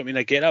Nintendo. Do you know what I mean?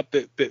 I get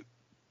that, but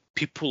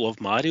people love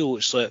Mario.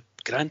 It's like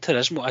Gran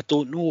Turismo. I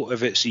don't know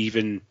if it's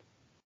even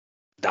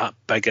that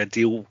big a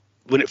deal.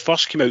 When it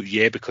first came out,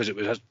 yeah, because it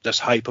was this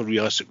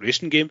hyper-realistic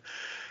racing game,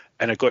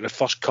 and I got the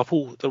first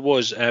couple there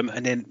was, and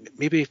then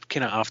maybe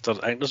kind of after,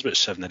 I think there's about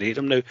 7 or 8 of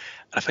them now, and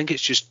I think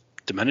it's just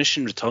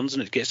diminishing returns,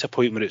 and it gets to a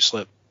point where it's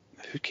like,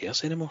 who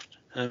cares anymore?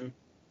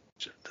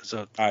 That's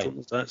well,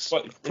 it's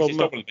not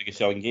one of the biggest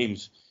selling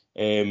games.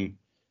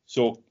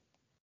 So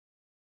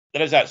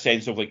there is that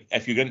sense of, like,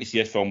 if you're going to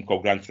see a film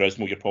called Gran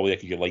Turismo, you're probably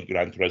because you like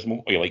Gran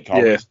Turismo or you like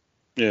cars.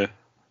 Yeah.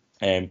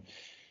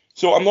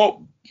 So I'm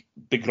not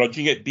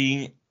begrudging it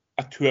being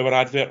a 2-hour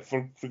advert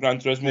for Gran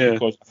Turismo,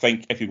 because I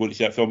think if you're going to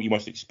see that film, you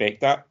must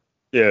expect that.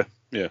 Yeah.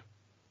 If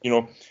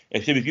you're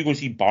going to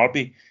see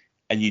Barbie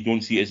and you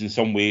don't see it as in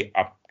some way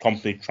a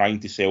company trying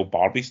to sell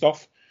Barbie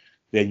stuff,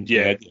 then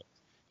shame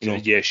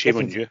on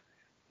you.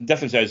 The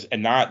difference is,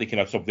 in that, they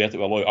kind of subvert it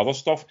with a lot of other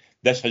stuff.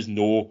 This has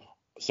no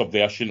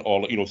subversion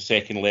or,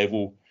 second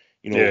level,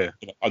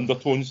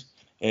 undertones.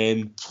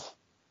 There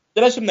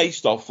is some nice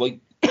stuff, like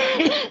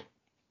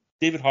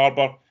David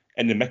Harbour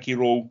in the Mickey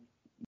role,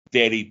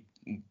 very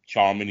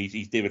charming.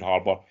 He's David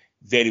Harbour,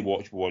 very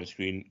watchable on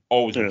screen.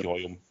 Always enjoy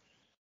him.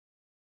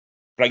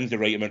 Brings the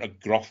right amount of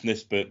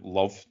gruffness but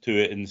love to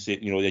it, and as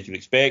you'd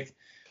expect.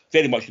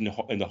 Very much in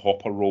the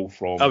Hopper role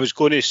from. I was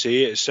going to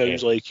say, it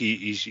sounds like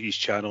he's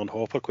channeling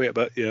Hopper quite a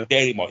bit. Yeah.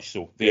 Very much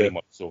so.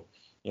 Much so.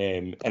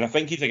 And I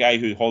think he's a guy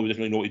who Hollywood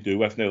doesn't really know what to do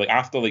with now. Like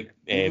after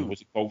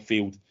what's it called,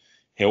 failed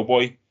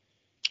Hellboy.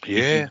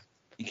 Yeah.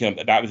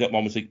 That was it.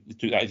 Mum was like, they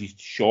took that as his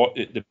shot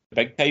at the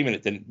big time, and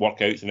it didn't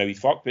work out, so now he's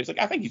fucked. But it's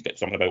like, I think he's got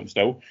something about him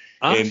still.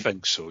 I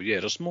think so. Yeah,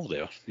 there's more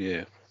there.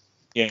 Yeah.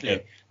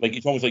 Like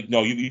it's almost like,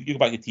 no, you go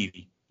back to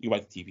TV. You go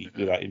back to TV.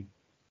 Do that.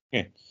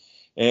 Yeah.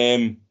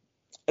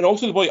 And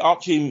also the boy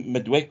Archie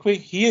Madekwe,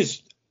 he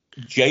is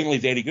genuinely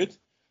very good.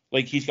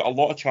 Like, he's got a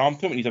lot of charm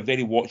to him, and he's a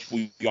very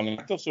watchable young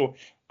actor. So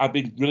I've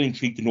been really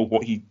intrigued to know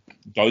what he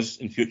does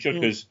in future,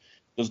 because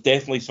there's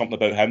definitely something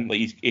about him.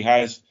 Like, he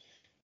has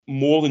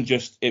more than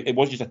just, it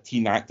wasn't just a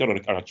teen actor or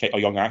a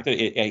young actor.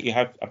 He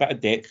had a bit of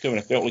depth to him,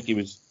 and I felt like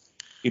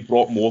he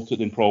brought more to it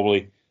than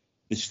probably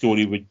the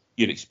story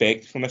you'd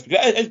expect from this.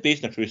 Because it is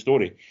based on a true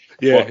story.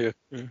 Yeah.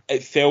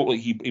 It felt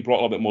like he brought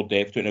a little bit more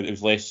depth to it, and it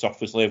was less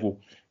surface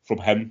level from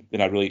him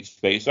than I really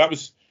expected. So that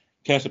was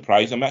kind of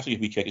surprising. I'm actually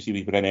going to check to see if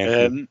he's been in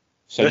anything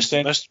since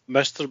then.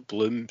 Mr.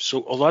 Bloom.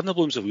 So Orlando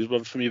Bloom's a weird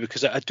one for me,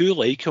 because I do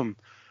like him,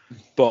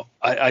 but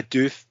I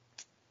do.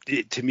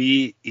 To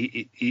me,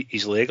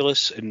 he's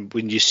Legolas, and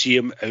when you see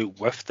him out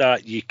with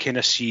that, you kind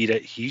of see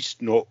that he's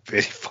not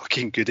very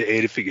fucking good at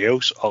anything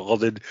else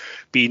other than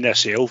being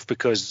this elf,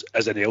 because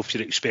as an elf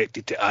you're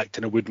expected to act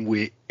in a wooden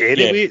way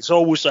anyway. Yeah. It's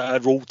almost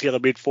like a role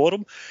tailor-made for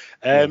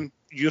him.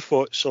 Your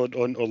thoughts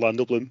on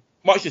Orlando Bloom?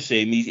 Much the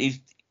same.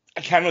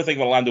 I can't really think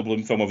of an Orlando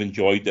Bloom film I've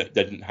enjoyed that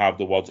didn't have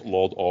the words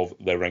Lord of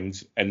the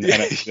Rings in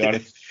it, to be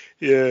honest.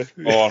 Yeah.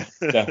 Or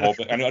The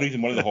Hobbit. I know he's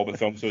in one of the Hobbit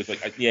films, so it's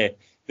like,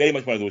 very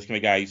much one of those kind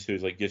of guys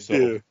who's like just sort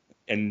of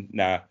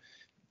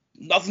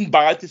nothing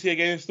bad to say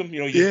against him.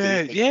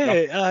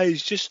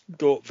 He's just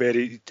not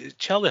very he's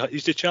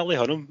the Charlie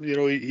Hunnam.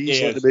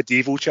 He's like the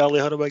medieval Charlie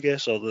Hunnam, I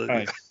guess. Or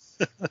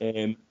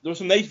there was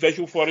some nice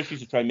visual flourishes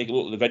to try and make it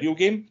look like the video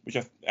game, which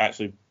I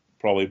actually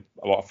probably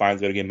a lot of fans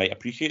of the video game might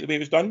appreciate the way it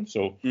was done.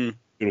 So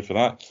kudos for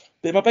that.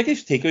 But my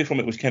biggest takeaway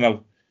from it was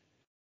I'm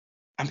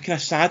kind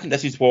of sad, and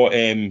this is what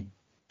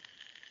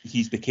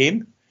he's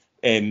became,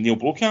 Neil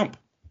Blomkamp.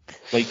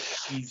 Like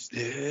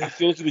I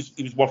feel like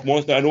he was worth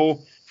more. I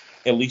know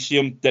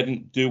Elysium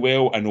didn't do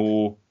well. I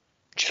know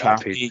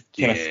Chappie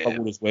kind of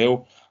struggled as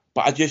well.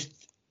 But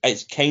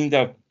it's kind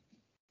of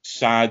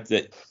sad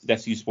that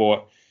this is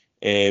what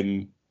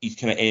he's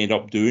kind of ended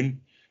up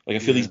doing. Like I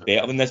feel he's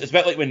better than this. It's a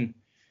bit like when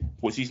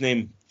what's his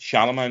name,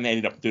 Shalaman,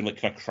 ended up doing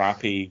like kind of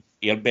crappy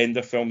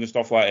Airbender films and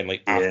stuff like that, and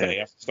like After Earth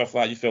and stuff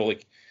like that. You feel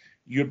like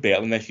you're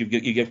better than this.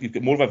 You've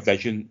got more of a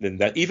vision than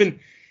that.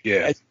 Even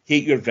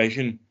take your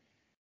vision.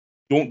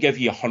 Don't give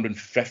you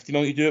 150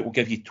 million to do it. We'll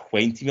give you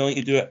 20 million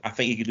to do it. I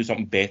think you could do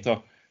something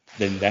better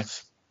than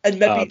this. And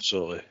maybe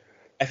absolutely,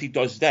 if he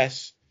does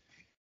this,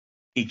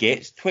 he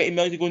gets 20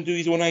 million to go and do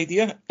his own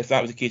idea. If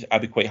that was the case,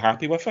 I'd be quite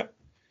happy with it.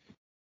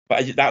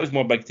 But that was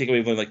more big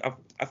takeaway. Like,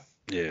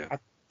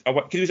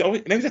 because he was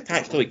always, maybe was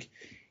attached to like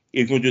he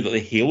was going to do like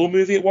the Halo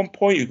movie at one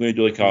point. He was going to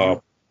do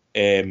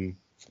like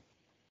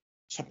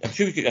I'm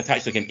sure we could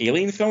attach like an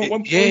Alien film at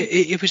one point. Yeah,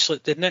 it was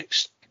like the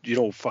next,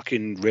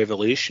 fucking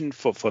revelation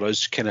for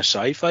us kind of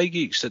sci-fi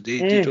geeks. That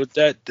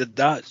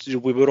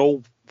we were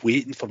all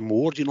waiting for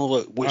more.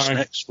 Like what's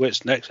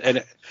next?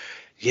 And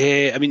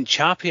I mean,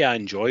 Chappie I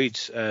enjoyed,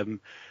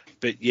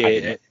 but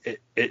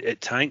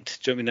it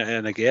tanked. Do you know what I mean?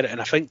 And I get it. And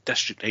I think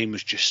District 9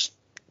 was just,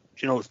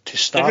 to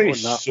start on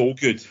that. So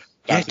good.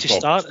 To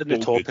start at the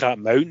top of that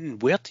mountain,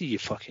 where do you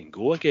fucking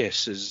go, I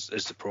guess, is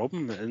the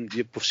problem. And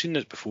we've seen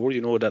this before,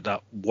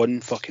 that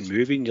one fucking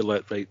movie, and you're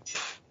like, right,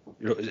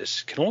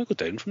 it can only go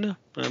down from there,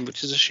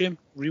 which is a shame,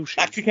 real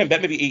shame. Actually,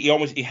 maybe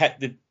he hit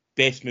the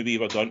best movie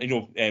ever done,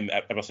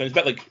 ever since. A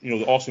bit like,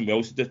 the Orson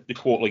Welles, the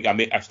quote, like,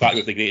 I started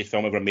with the greatest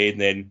film ever made,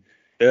 and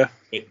then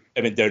it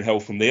went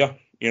downhill from there,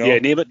 Yeah,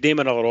 name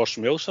another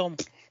Orson Welles film.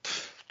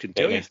 Couldn't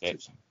tell you.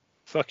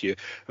 Fuck you.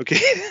 Okay.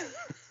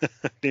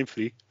 Name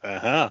 3.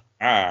 All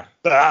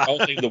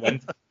Sing the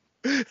Wind.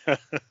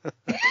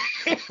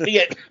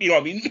 Yeah, you know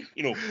what I mean?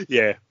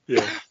 Yeah.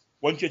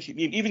 Once you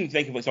even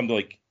think of like something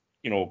like,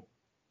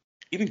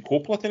 even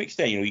Coppola to an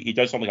extent, he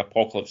does something like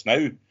Apocalypse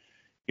Now.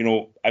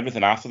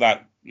 Everything after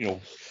that,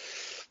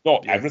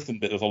 not everything,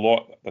 but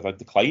there's a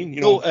decline.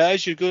 No,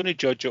 as you're going to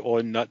judge it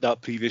on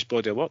that previous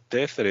body of work,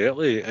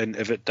 definitely. And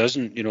if it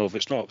doesn't, if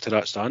it's not up to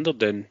that standard,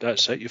 then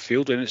that's it. You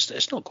failed, and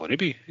it's not going to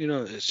be.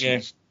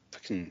 It's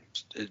fucking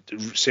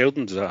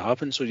seldom does that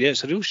happen. So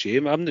it's a real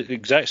shame. I'm the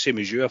exact same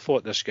as you. I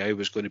thought this guy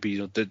was going to be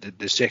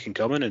the second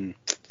coming, and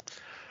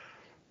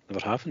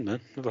never happened,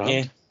 man. Never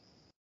happened. Yeah.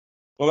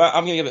 Well,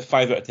 I'm going to give it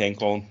 5 out of 10,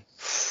 Colin.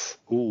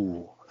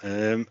 Ooh.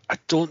 I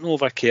don't know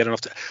if I care enough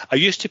to. I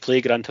used to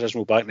play Gran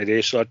Turismo back in the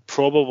day, so I'd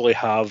probably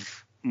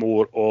have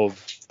more of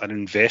an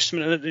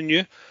investment in it than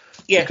you.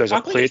 Yeah, because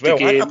I played the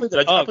game.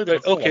 I played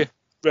it okay,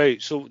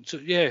 right. So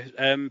yeah.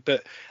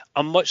 But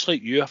I'm much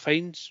like you. I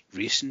find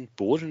racing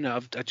boring. I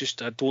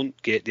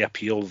don't get the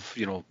appeal of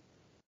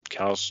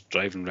cars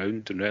driving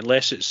around, and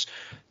unless it's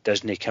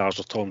Disney cars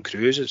or Tom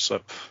Cruise, it's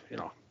like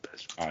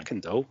it's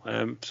fucking dull.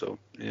 So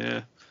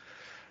yeah.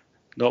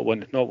 Not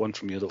one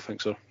from you, I don't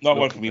think so. Not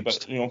one from me,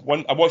 but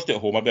I watched it at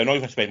home. I'd be annoyed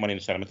if I spent money in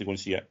the cinema to go and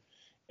see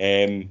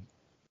it.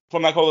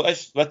 From that call,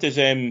 let us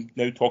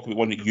now talk about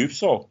one that you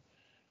saw,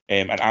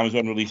 an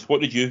Amazon release.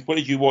 What did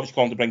you watch,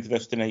 Colin, to bring to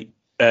this tonight?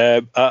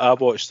 I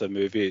watched the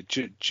movie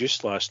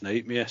just last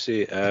night, may I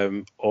say,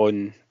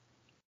 on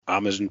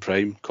Amazon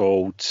Prime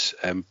called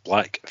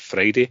Black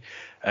Friday,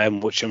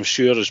 which I'm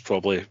sure is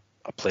probably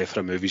a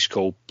plethora of movies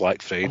called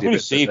Black Friday. I'm going to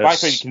say Black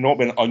Friday cannot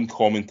be an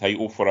uncommon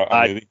title for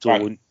a movie. I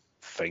don't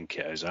think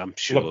it is. I'm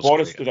sure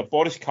there's a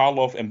Boris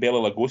Karloff and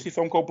Bela Lugosi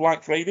film called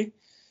Black Friday.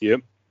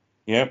 Yep.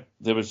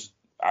 There was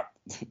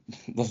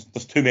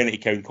there's too many to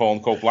count,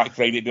 Colin, called Black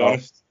Friday, to be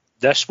honest.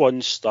 This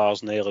one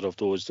stars neither of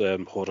those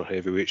horror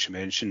heavyweights you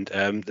mentioned.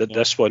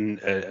 This one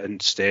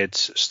instead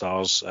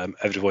stars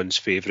everyone's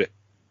favourite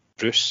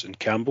Bruce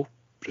Campbell,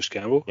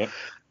 yep.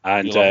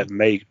 And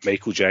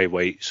Michael Jai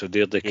White. So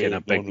they're the kind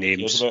of big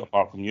names.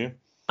 Apart from you,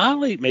 I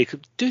like Michael.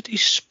 Dude,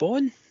 he's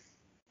Spawn.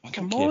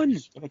 Come on.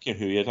 I don't care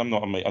who he is. I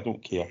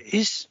don't care.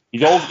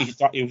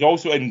 He was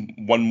also in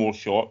One More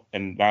Shot,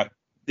 and that.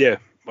 Yeah,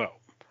 well,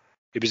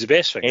 he was the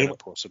best thing in it,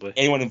 possibly.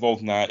 Anyone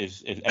involved in that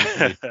is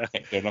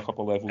kicked down a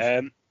couple of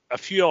levels. A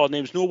few other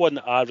names, no one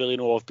that I really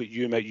know of, but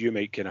you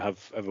might kind of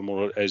have ever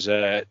more, is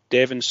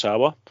Devon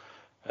Sawa.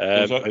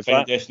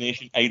 Final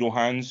Destination, Idle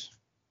Hands.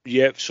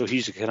 Yep, so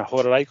he's a kind of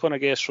horror icon, I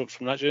guess,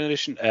 from that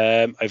generation.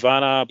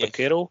 Ivana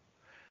Baquero,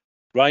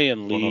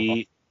 Ryan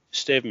Lee,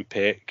 Stephen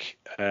Peck,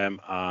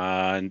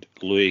 and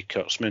Louis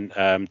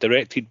Kurtzman.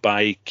 Directed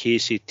by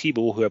Casey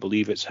Thibault, who I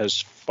believe it's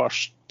his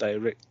first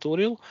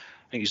directorial.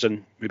 I think he's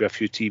done maybe a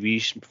few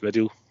TV,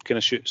 video kind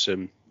of shoots,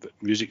 and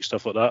music,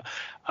 stuff like that.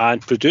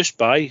 And produced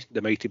by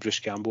the mighty Bruce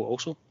Campbell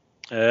also.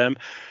 Is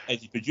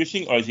he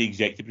producing or is he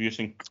executive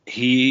producing?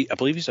 I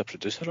believe he's a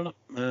producer on it.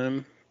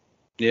 I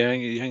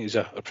think he's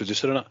a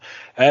producer on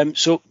it.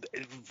 So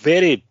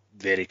very,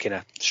 very kind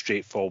of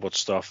straightforward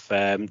stuff.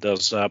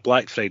 There's a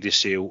Black Friday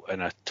sale in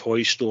a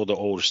toy store that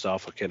all the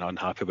staff are kind of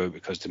unhappy about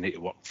because they need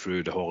to work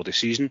through the holiday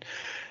season.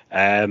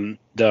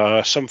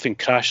 There's something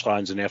crash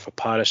lands in Earth, a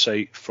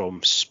parasite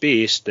from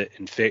space that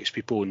infects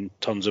people and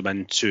turns them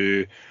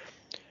into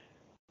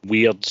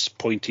weird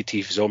pointy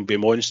teeth zombie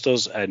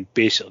monsters, and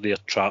basically they're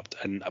trapped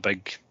in a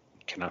big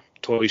kind of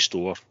toy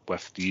store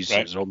with these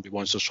zombie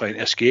monsters trying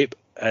to escape,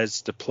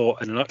 is the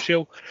plot in a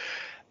nutshell.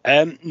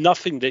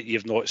 Nothing that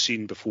you've not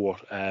seen before.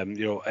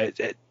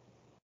 It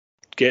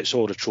gets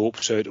all the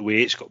tropes out of the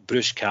way. It's got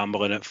Bruce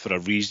Campbell in it for a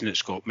reason.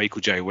 It's got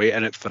Michael Jai White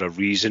in it for a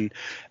reason.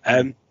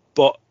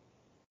 But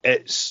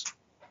it's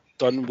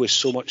done with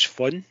so much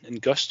fun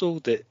and gusto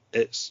that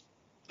it's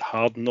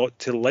hard not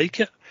to like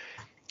it.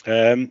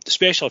 The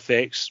special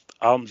effects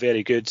aren't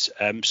very good.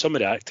 Some of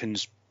the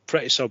acting's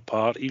pretty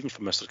subpar, even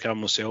for Mr.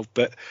 Campbell himself.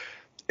 But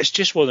it's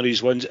just one of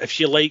these ones. If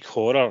you like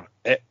horror,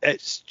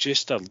 it's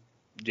just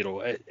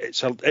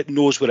it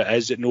knows what it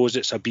is. It knows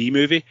it's a B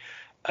movie,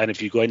 and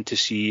if you go in to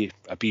see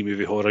a B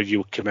movie horror,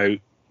 you'll come out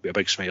with a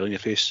big smile on your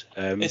face.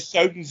 It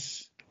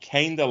sounds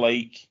kind of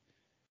like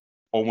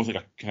almost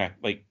like a kind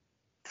of like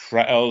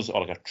Critters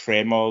or like a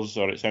Tremors,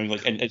 or it sounds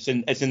like, and it's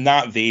in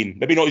that vein.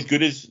 Maybe not as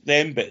good as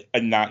them, but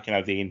in that kind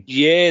of vein.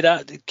 Yeah,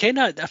 that kind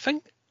of. I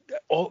think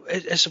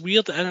it's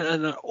weird in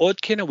an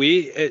odd kind of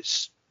way.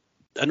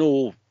 I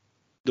know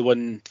the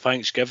one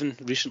Thanksgiving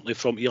recently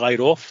from Eli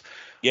Roth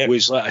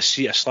was like a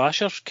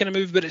slasher kind of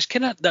movie, but it's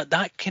kind of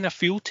that kind of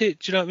feel to it.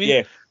 Do you know what I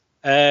mean?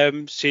 Yeah.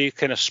 Say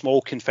kind of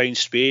small confined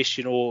space,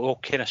 all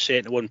kind of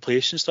set in one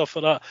place and stuff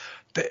like that.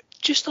 But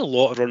just a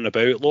lot of running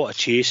about, a lot of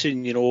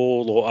chasing, a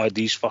lot of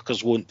these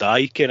fuckers won't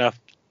die kind of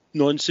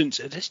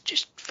nonsense. It's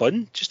just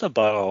fun, just a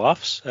bar of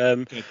laughs.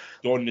 Dawn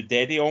the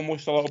Deady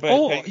almost a little bit.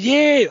 Oh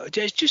yeah,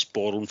 it's just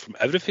borrowing from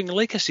everything.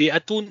 Like I say, I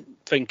don't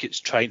think it's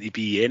trying to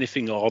be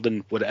anything other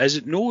than what it is.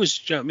 It knows.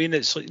 Do you know what I mean?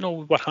 It's like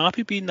we're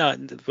happy being that.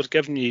 We're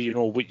giving you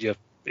what you're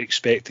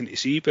expecting to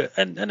see, but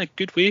in a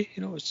good way.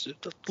 It's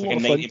a lot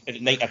of fun.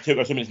 I took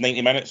or something. It's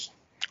 90 minutes.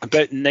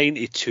 About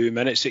 92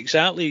 minutes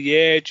exactly.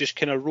 Yeah, just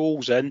kind of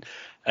rolls in.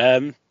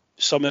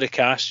 Some of the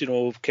cast,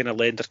 kind of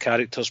lend their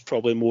characters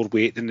probably more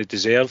weight than they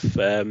deserve.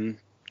 And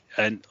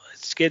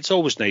it's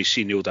always nice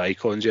seeing the old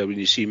icons. When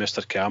you see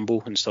Mr.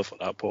 Campbell and stuff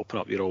like that popping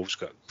up, you're always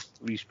got.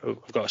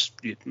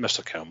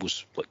 Mr.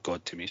 Campbell's like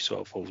God to me,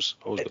 so I've always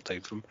got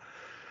time for him.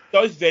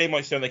 Does very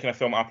much sound like a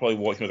film I probably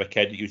watched when I was a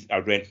kid. I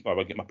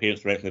would get my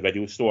parents to rent from the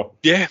video store.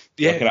 Yeah.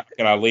 Kind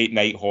of late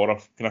night horror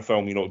kind of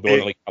film,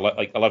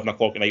 like 11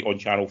 o'clock at night on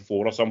Channel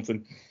 4 or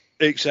something.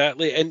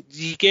 Exactly, and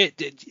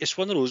it's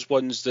one of those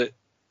ones that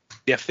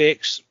the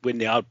effects, when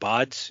they are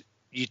bad,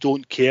 you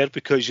don't care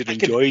because you're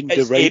enjoying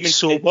the ride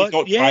so much. It's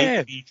not trying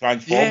to be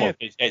Transformer.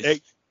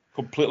 It's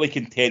completely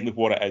content with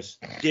what it is.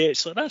 Yeah,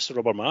 it's like, that's a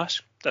Rubber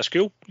Mask. That's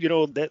cool.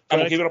 I'm okay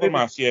with Rubber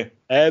Mask,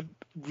 yeah.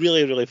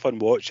 Really, really fun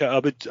watch. I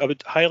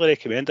would highly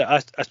recommend it.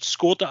 I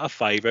scored it a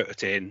 5 out of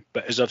 10,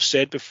 but as I've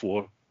said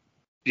before,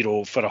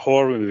 for a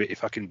horror movie,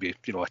 if I can be,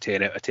 a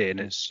 10 out of 10,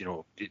 it's,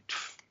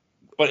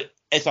 But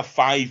it's a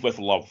 5 with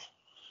love.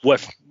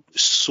 With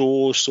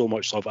so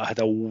much love. I had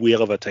a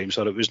whale of a time,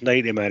 so it was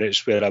 90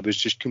 minutes where I was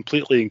just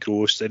completely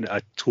engrossed and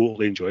I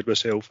totally enjoyed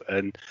myself.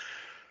 And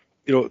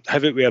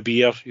have it with a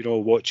beer,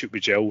 watch it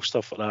with Jill,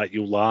 stuff like that.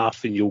 You'll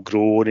laugh and you'll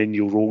groan and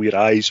you'll roll your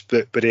eyes,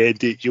 but at the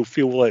end you'll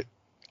feel like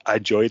I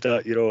enjoyed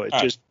that.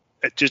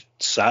 It just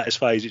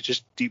satisfies. It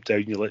just deep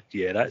down you're like,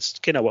 yeah, that's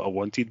kind of what I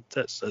wanted.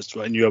 That's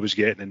what I knew I was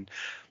getting, and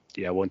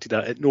yeah, I wanted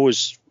that. It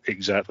knows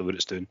exactly what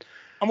it's doing.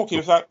 I'm okay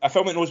with that. A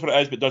film that knows what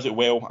it is but does it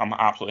well, I'm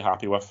absolutely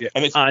happy with. Yeah.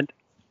 And it's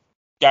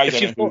guys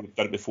in it who've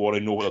done it before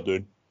and know what they're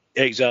doing.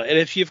 Exactly. And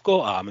if you've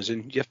got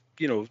Amazon,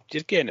 you're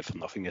getting it for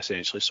nothing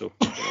essentially. So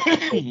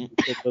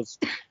there's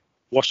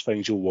worse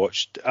things you'll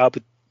watch. I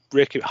would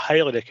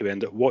highly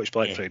recommend it. Watch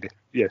Black Friday.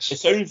 Yes. It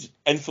sounds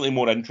infinitely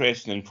more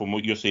interesting from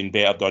what you're saying,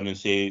 better done than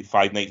say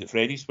Five Nights at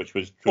Freddy's, which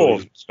was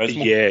truly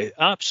abysmal. Yeah,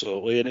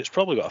 absolutely. And it's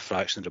probably got a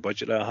fraction of the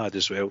budget that I had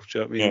as well. Do you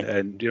know what I mean? Yeah.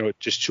 And it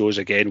just shows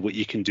again what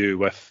you can do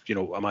with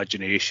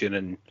imagination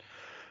and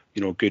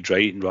good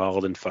writing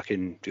rather than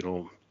fucking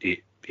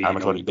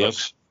animatronic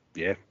bears.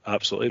 Yeah,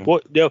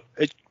 absolutely.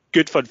 It's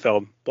good fun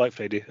film. Black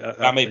Friday.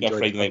 That might be a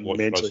Friday night watch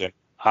for us.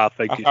 I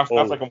think I I'm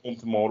home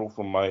tomorrow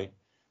from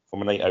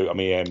a night out. I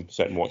may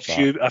sit and watch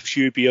that. A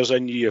few beers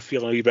in you, you're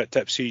feeling a wee bit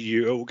tipsy.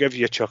 It will give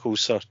you a chuckle,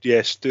 sir.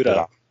 Yes, do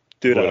that.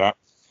 Do that.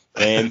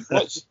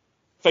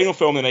 Final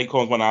film of the night,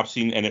 Collins, one I've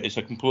seen, and it's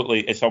a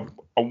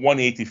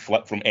 180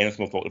 flip from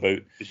anything we've talked about.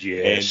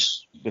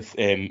 Yes.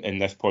 In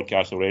this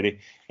podcast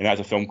already, and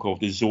that's a film called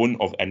The Zone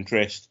of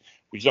Interest,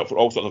 which is up for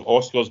all sorts of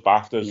Oscars,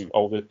 BAFTAs,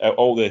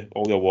 all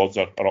the awards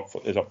are up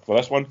for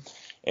this one.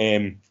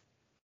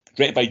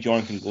 Directed by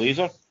Jonathan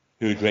Glazer,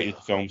 who directed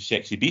the film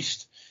Sexy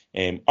Beast,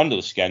 Under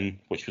the Skin,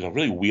 which was a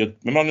really weird.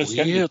 Remember Under the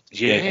Skin?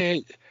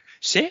 Yeah.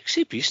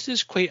 Sexy Beast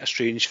is quite a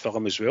strange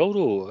film as well,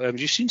 though. Have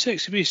you seen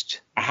Sexy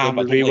Beast? I have.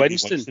 I don't like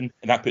Winston,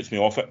 and that puts me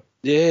off it.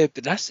 Yeah,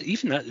 but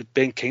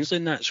Ben Kingsley,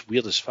 and that's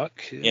weird as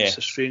fuck. Yeah. It's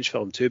a strange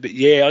film too. But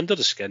yeah, Under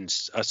the Skin,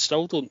 I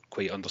still don't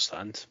quite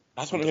understand.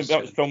 That's what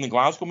that was filmed in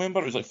Glasgow,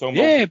 remember? It was like filmed.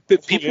 Yeah,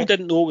 but people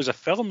didn't know it was a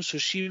film, so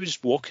she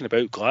was walking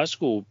about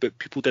Glasgow, but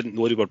people didn't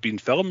know they were being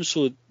filmed.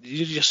 So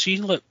you're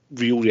seeing like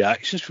real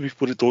reactions from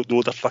people that don't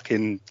know they're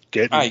fucking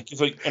getting. Aye,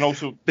 and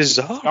also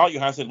bizarre. Scarlett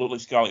Johansson looked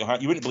like Scarlett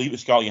Johansson. You wouldn't believe it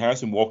was Scarlett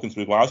Johansson walking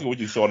through Glasgow. Would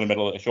you saw in the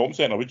middle of a shopping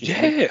centre? Would you?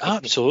 Yeah,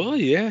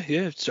 absolutely. Yeah.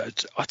 It's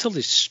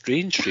utterly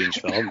strange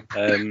film.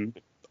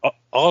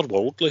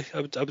 Otherworldly,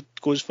 I would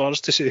go as far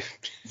as to say.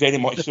 Very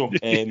much so.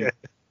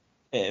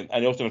 And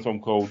I also have a film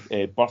called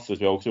Birth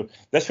as well. So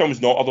this film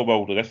is not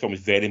otherworldly. This film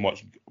is very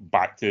much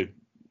back to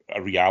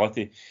a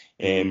reality.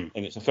 And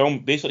it's a film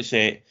basically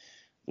set.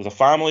 There's a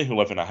family who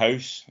live in a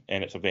house,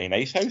 and it's a very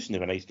nice house, and they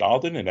have a nice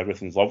garden, and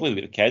everything's lovely.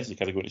 They've got the kids are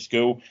going to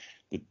school.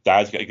 The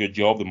dad's got a good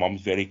job. The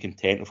mum's very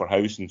content with her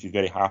house, and she's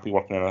very happy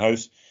working in her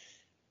house.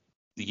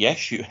 The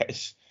issue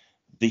is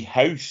the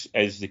house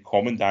is the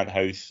commandant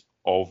house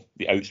of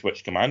the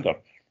Auschwitz commander,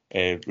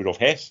 Rudolf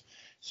Hess.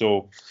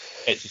 So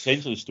it's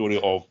essentially the story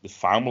of the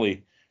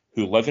family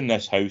who live in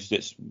this house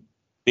that's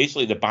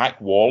basically the back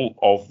wall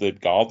of the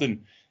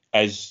garden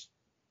is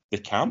the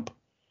camp,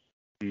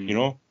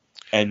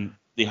 and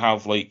they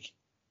have like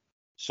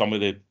some of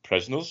the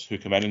prisoners who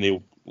come in and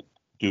they'll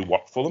do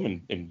work for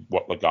them and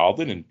work the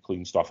garden and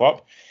clean stuff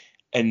up.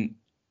 And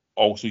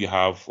also you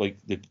have like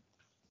the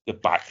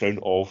background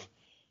of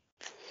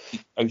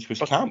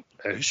Auschwitz camp.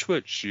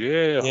 Auschwitz,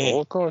 yeah.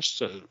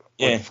 Holocaust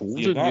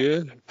unfolding,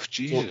 yeah.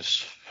 Jesus.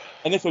 So,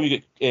 and then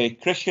we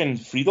get Christian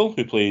Friedel,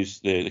 who plays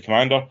the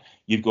commander.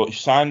 You've got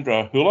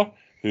Sandra Hüller,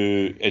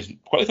 who is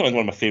quite one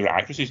of my favourite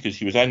actresses because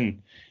she was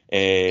in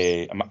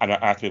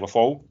Anatomy of a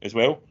Fall as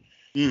well.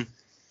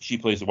 She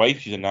plays the wife,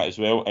 she's in that as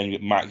well. And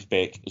you've got Max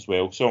Beck as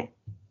well. So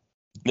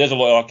there's a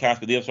lot of our cast,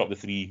 but they're sort of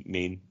the three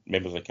main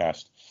members of the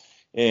cast.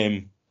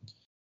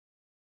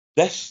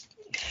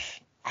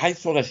 I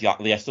saw this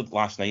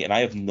last night, and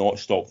I have not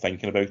stopped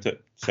thinking about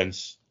it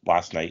since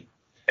last night.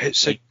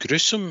 It's a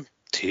gruesome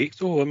take,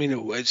 though. I mean,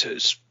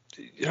 it's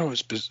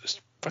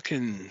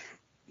fucking.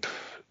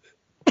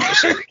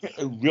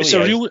 It's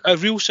a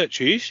real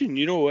situation,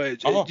 you know.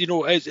 This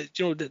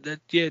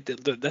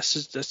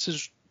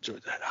is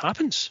it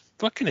happens.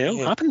 Fucking hell,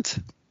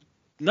 happened.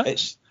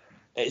 Nuts.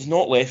 It's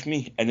not left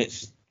me, and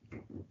it's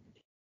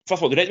first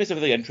of all, the Red is a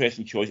really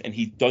interesting choice, and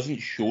he doesn't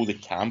show the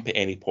camp at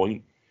any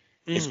point.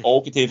 It's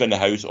all contained in the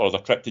house, or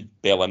there's a cryptid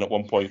bell in at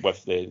one point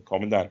with the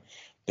commandant,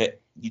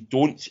 but you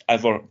don't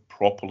ever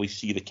properly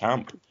see the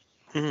camp.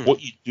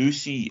 What you do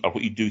see, or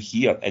what you do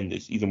hear, and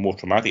it's even more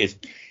traumatic, is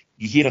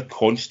you hear a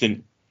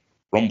constant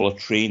rumble of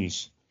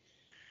trains.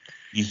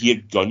 You hear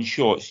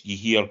gunshots. You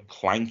hear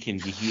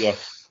clanking.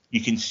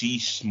 You can see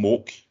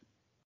smoke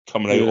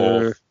coming out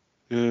of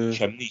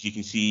chimneys. You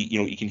can see,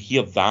 you can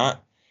hear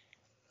that.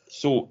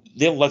 So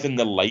they're living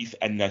their life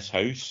in this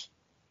house,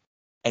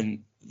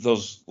 and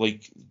there's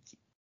like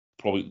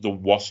probably the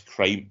worst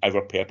crime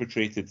ever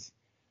perpetrated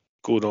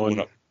going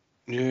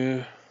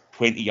on.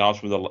 20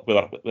 yards where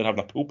they're having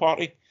a pool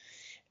party.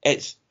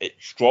 It's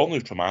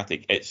strongly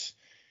traumatic.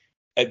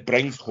 It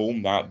brings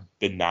home that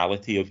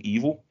banality of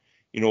evil.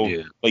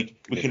 Like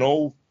we can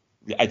all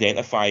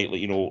identify,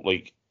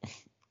 like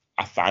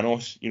a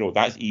Thanos.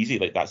 That's easy.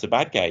 Like that's a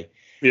bad guy.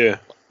 Yeah.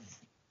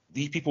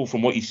 These people,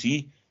 from what you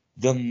see,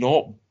 they're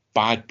not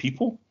bad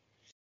people,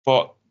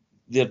 but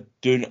they're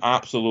doing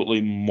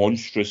absolutely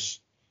monstrous,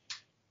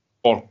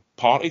 or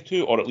party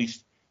to, or at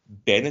least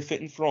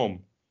benefiting from.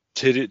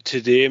 To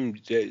them,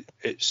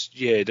 it's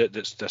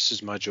this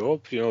is my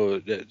job.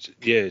 It's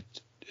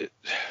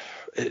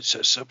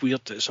a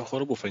weird, it's a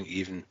horrible thing.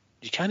 Even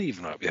you can't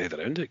even wrap your head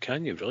around it,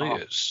 can you? Really,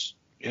 it's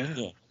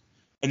yeah.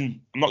 And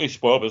I'm not going to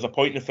spoil it, but there's a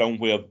point in the film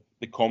where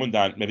the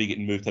commandant maybe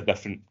getting moved to a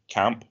different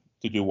camp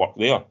to do work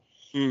there,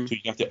 so you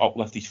have to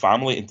uplift his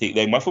family and take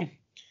them with him.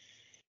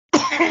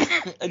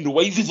 And the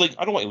wife is like,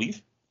 I don't want to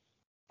leave.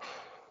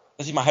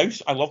 This is my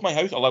house. I love my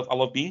house. I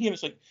love being here.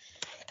 It's like,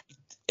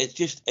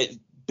 it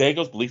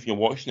beggars belief when you're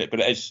watching it, but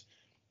it's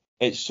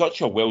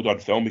such a well done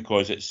film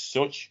because it's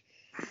done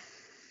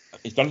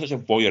in such a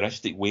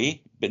voyeuristic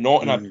way, but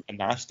not in a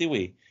nasty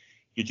way.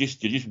 You're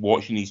just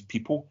watching these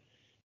people,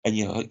 and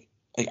you're like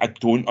I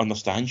don't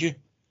understand you.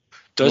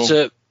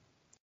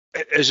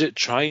 Is it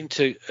trying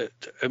to?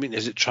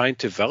 Is it trying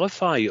to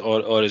vilify,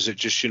 or is it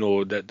just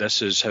that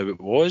this is how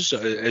it was?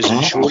 Is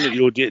it showing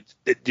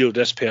that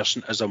this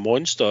person is a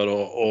monster,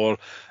 or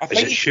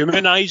is it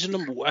humanizing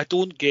them? I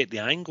don't get the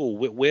angle.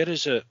 Where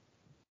is it?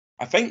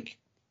 I think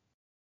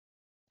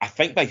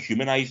by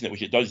humanizing it,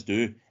 which it does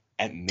do,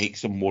 it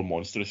makes them more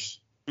monstrous.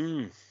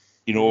 But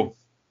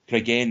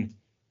again,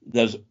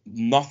 there's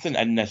nothing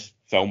in this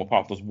film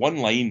apart. There's one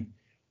line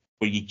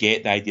where you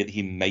get the idea that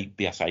he might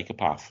be a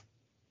psychopath.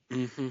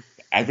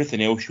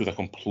 Everything else shows a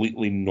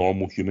completely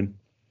normal human.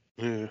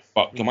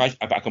 But imagine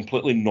a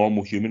completely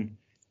normal human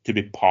to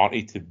be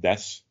party to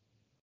this.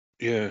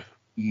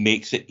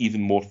 Makes it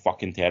even more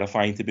fucking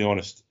terrifying, to be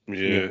honest.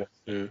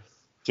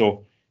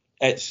 So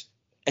it's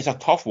a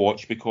tough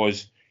watch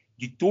because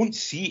you don't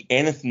see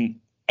anything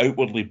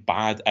outwardly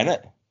bad in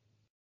it.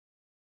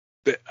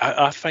 But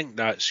I think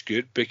that's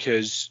good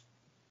because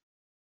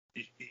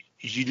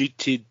you need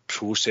to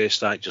process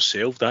that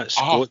yourself.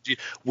 That's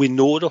we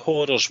know the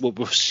horrors.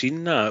 We've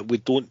seen that. We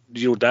don't.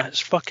 That's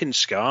fucking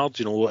scarred.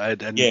 And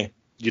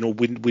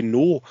we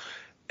know.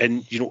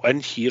 And in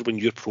here when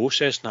you're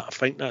processing that, I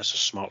think that's a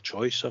smart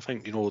choice. I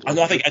think I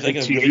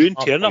think you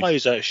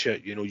internalize that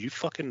shit. You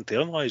fucking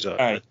internalize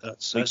that.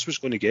 That's what's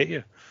going to get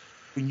you.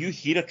 When you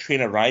hear a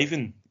train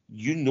arriving,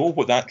 you know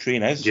what that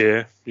train is.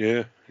 Yeah.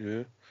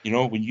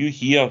 When you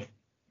hear,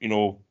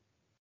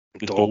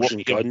 the dogs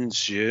and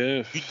guns,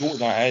 you know what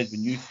that is.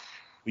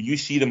 When you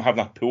see them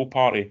having a pool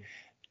party,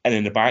 and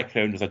in the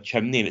background there's a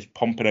chimney and it's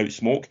pumping out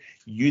smoke,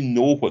 you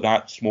know what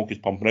that smoke is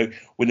pumping out.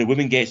 When the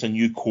woman gets a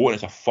new coat and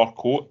it's a fur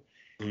coat,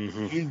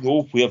 you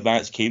know where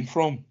that came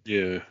from.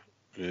 Yeah.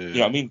 You know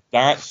what I mean?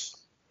 That's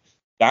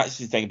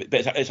the thing. But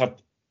it's a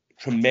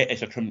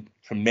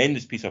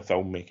tremendous piece of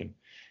filmmaking.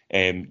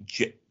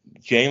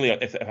 Generally,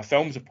 if a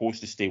film's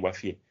supposed to stay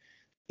with you,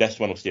 this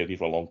one will stay with you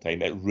for a long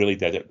time. It really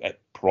did. It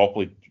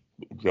properly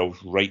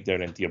drills right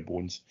down into your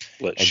bones.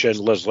 Like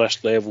Schindler's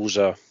List levels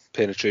of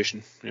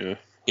penetration. Yeah.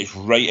 It's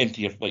right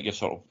into your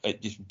sort of,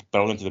 it just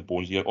burns into the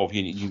bones of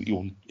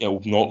you. It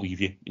will not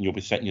leave you, and you'll be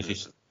sitting. You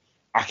just,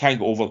 I can't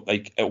go over,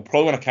 like, it'll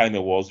probably win Academy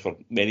Awards for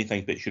many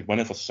things, but it should win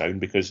it for sound,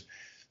 because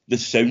the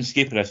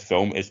soundscape of this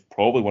film is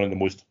probably one of the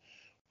most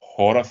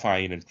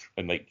horrifying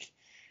and like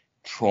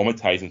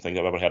traumatizing things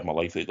I've ever heard in my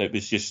life. It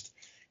was just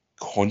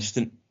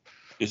constant.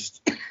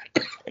 Just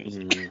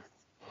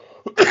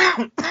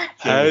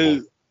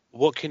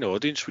what kind of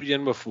audience were you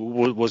in with?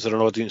 Was there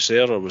an audience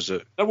there, or was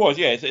it? There was,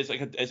 yeah. It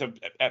was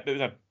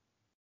a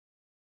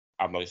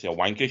I'm not going to say a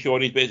wankish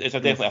audience, but it's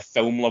definitely a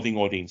film loving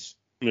audience.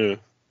 Yeah.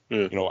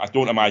 You know, I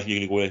don't imagine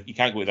you're going to go. You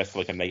can't go to this for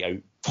like a night out.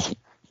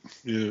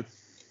 Yeah.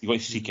 You got to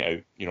seek it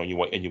out. You know, you're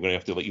going to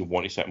have to you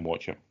want to sit and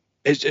watch it.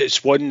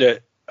 It's one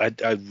that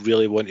I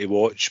really want to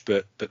watch,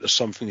 but there's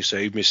something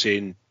inside me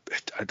saying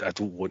I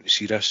don't want to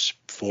see this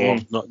for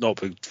not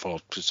for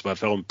it's my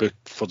film, but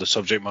for the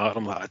subject matter.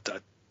 I'm like,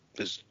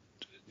 it's,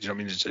 you know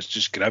what I mean? It's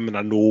just grim, and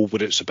I know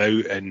what it's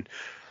about, and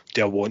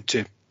do I want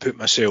to put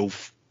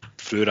myself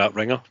through that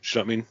ringer? Do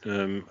you know what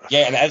I mean?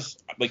 Yeah, and it is,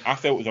 like, I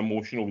felt it was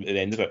emotional at the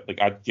end of it. Like,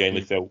 I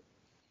genuinely felt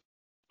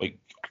like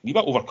a wee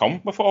bit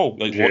overcome with it all.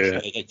 Like,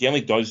 watching it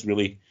genuinely does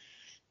really,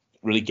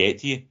 really get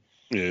to you.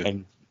 Yeah.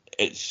 And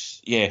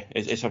it's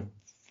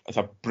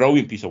a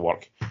brilliant piece of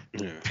work.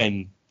 Yeah.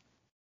 And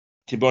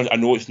to be honest, I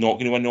know it's not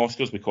going to win the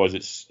Oscars because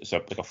it's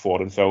like a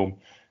foreign film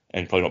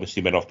and probably not been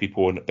seen by enough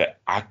people. But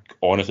I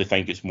honestly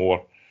think it's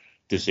more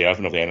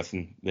deserving of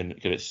anything than,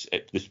 because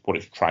it's what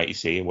it's trying to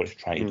say and what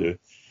it's trying to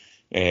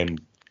do.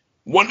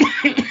 One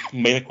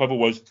main quibble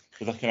was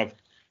there's a kind of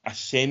a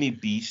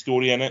semi-B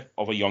story in it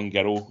of a young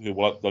girl who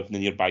lived in a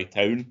nearby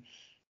town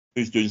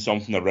who's doing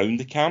something around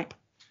the camp.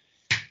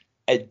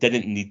 It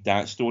didn't need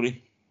that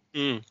story.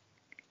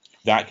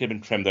 That could have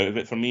been trimmed out of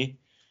it for me.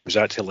 Was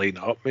that to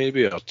lighten up,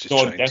 maybe, or just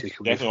no, try and take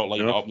away? Definitely not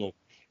lighten up, no.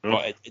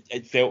 But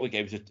it felt like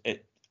it was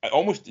it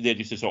almost there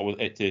just to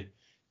sort of to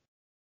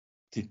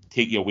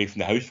take you away from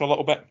the house for a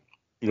little bit.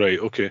 Right.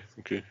 Okay.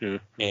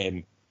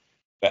 Yeah.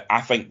 But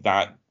I think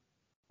that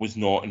was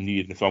not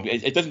needed in the film.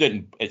 It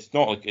doesn't. It's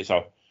not like it's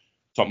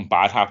something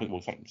bad happens.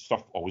 Well, some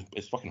stuff always.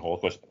 It's fucking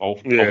Holocaust. All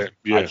bad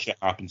shit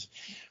happens.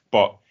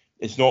 But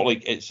it's not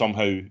like it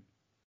somehow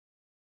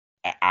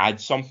it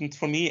adds something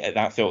for me.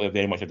 That felt like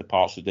very much at the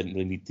parts that didn't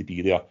really need to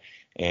be there.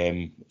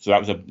 So that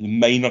was a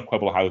minor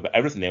quibble I have, but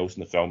everything else in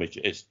the film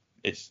it's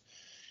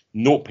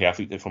not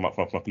perfect from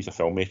a piece of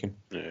filmmaking.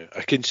 Yeah,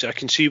 I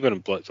can see when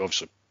I'm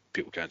obviously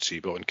people can't see,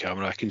 but on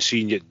camera I can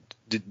see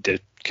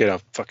the kind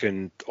of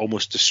fucking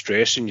almost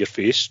distress in your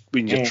face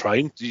when you're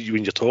when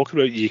you're talking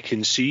about it. You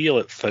can see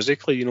like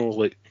physically,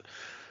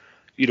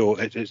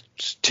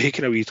 it's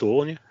taking a wee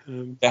toll on you.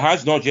 It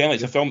has, not generally.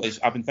 It's a film.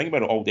 I've been thinking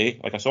about it all day.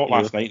 Like, I saw it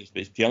last night.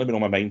 It's generally been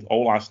on my mind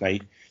all last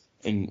night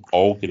and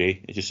all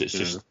today. It's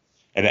just,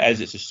 and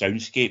it's a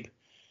soundscape.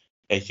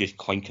 It's just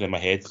clinking in my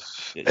head.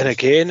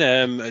 Again,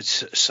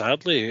 it's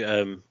sadly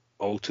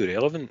all too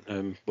relevant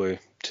with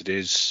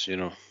today's,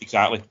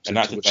 exactly. And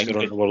that's what's going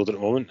on in the world at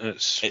the moment.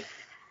 It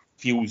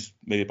feels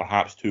maybe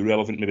perhaps too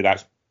relevant. Maybe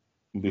that's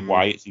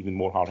why it's even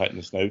more hard hitting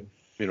us now.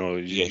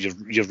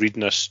 You're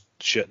reading this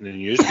shit in the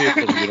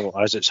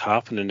newspaper, as it's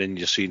happening, and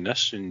you're seeing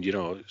this, and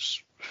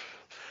it's.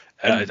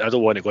 I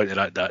don't want to go into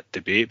that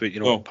debate, but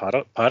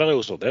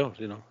parallels are there,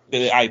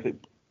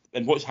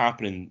 And what's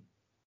happening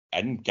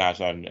in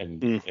Gaza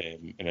and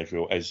in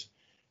Israel is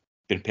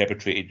been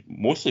perpetrated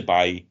mostly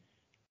by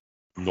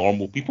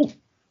normal people.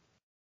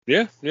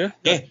 Yeah.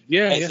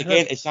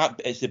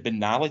 It's the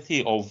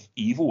banality of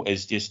evil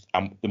is just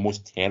the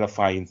most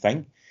terrifying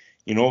thing.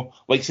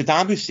 Like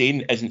Saddam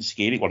Hussein isn't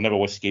scary, or never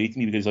was scary to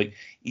me, because like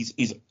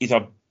he's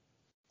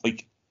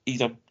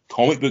a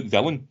comic book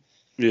villain.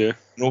 Yeah.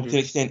 To an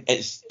extent,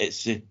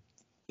 it's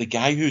the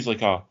guy who was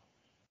like a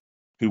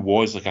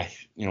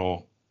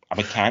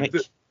mechanic.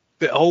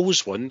 But I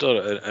always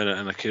wonder,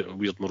 in a kind of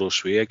weird moral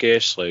way, I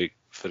guess, like,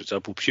 for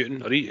example,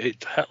 Putin or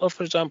Hitler,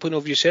 for example,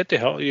 if you said to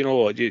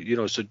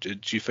Hitler, so do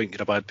you think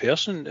you're a bad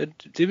person?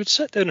 They would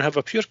sit down and have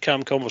a pure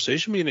calm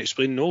conversation with you and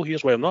explain, no,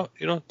 here's why I'm not,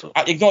 No,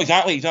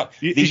 exactly. They don't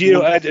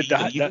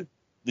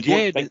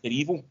think they're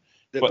evil,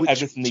 but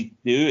everything they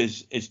do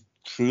is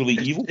truly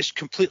evil. It's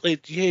completely,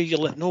 you're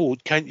like, no,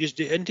 can't you?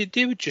 And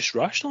they would just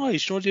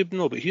rationalise, they'd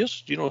know, but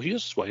here's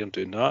why I'm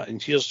doing that, and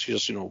here's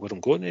where I'm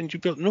going, and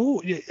you'd be like, no,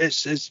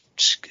 it's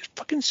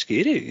fucking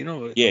scary,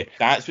 Yeah,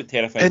 that's what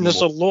terrifies me. And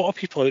there's a lot of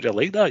people out there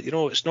like that,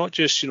 it's not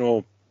just,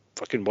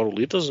 fucking world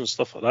leaders and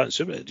stuff like that,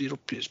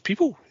 it's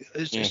people.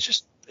 It's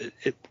just,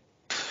 it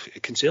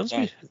concerns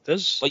me. It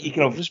does. Like, you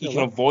can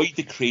avoid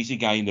the crazy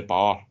guy in the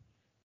bar,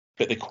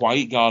 but the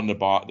quiet guy in the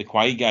bar, the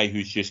quiet guy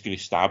who's just going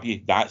to stab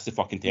you, that's the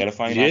fucking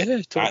terrifying.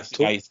 That's the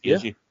guy that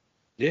scares you.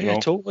 Yeah,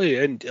 totally.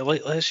 And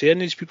like I say, in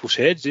these people's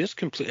heads,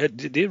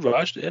 they're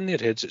rushed in their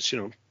heads. It's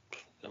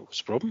what's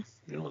the problem?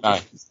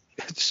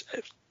 It's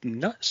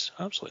nuts,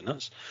 absolutely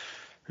nuts.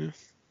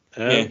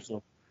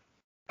 So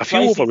I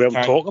feel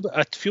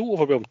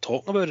overwhelmed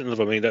talking about it.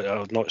 Never mind that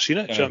I've not seen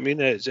it. Do you know what I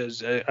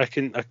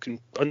mean? I can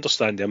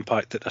understand the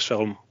impact that this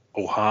film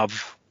will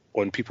have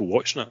on people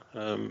watching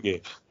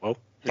it. Well.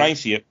 Try and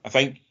see it. I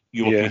think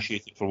you'll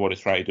appreciate it for what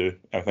it's trying to do.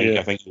 I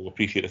think you'll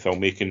appreciate the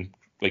filmmaking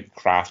like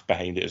craft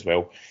behind it as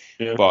well.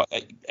 Yeah. But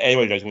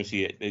anyone who does want to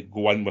see it,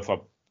 go in with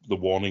the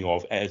warning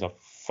of it is a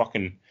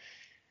fucking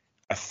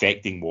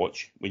affecting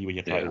watch when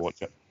you're trying to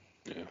watch it.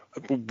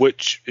 Yeah.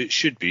 Which it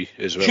should be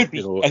as well. Should be.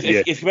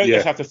 If you come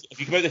out if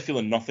you come out there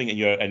feeling nothing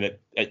and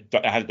it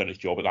hasn't done its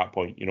job at that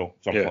point,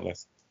 something like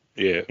this.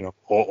 Yeah.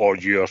 Or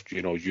you're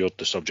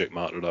the subject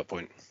matter at that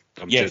point.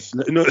 Yes.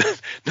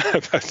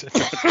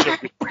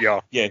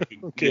 Yeah. Yeah.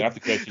 Okay. I have to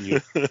question you.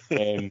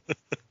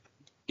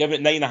 Give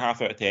it 9.5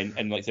 out of 10,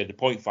 and like I said, the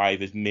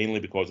 0.5 is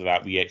mainly because of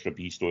that wee extra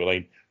B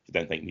storyline. I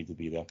didn't think it needed to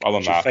be there. Other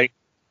than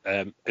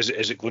that,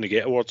 is it going to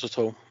get awards at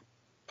all?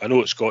 I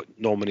know it's got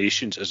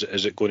nominations.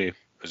 Is it going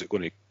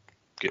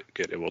to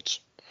get awards?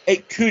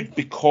 It could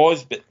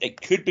because of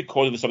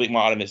the subject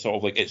matter, and it's sort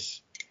of like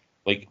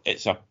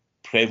it's a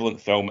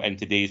prevalent film in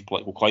today's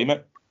political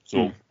climate.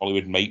 So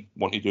Hollywood might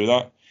want to do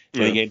that.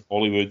 Then again,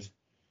 Hollywood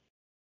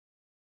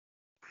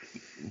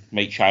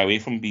might shy away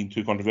from being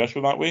too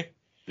controversial that way.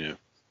 Yeah.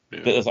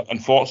 But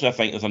unfortunately, I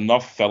think there's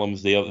enough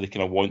films there that they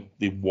kind of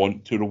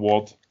want to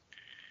reward,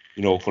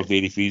 for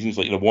various reasons.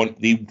 Like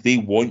they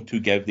want to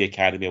give the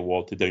Academy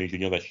Award to Downey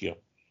Jr. this year.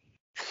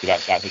 So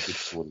that's a good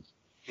story.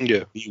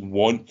 Yeah. They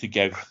want to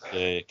give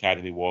the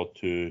Academy Award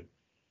to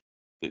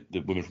the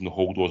woman from The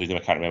Holdovers, whose name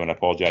I can't remember, and I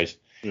apologise.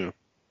 Yeah.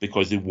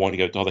 Because they want to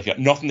give it to her this year.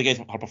 Nothing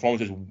against her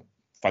performance is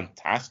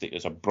fantastic.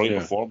 It's a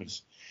brilliant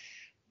performance.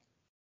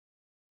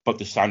 But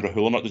does Sandra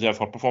Hüller not deserve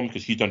her performance?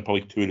 Because she's done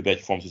probably 2 of the best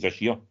performances this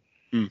year.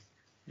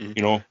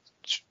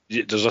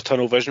 There's a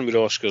tunnel vision with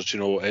the Oscars.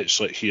 It's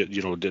like here.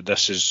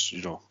 This is.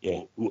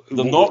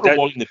 They're not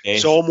rewarding the best.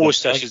 It's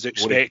almost this is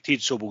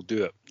expected, so we'll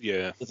do it.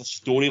 Yeah. There's a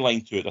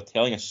storyline to it. They're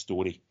telling a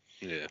story.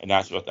 Yeah. And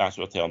that's what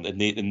they're telling,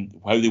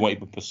 and how they want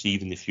to be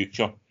perceived in the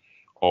future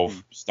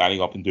of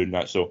standing up and doing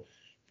that. So,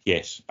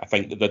 yes, I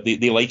think that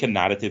they like a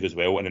narrative as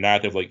well, and a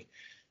narrative like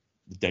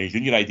the Downey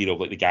Jr. idea of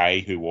like the guy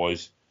who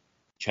was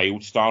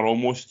child star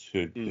almost,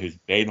 who's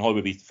been in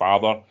Hollywood with his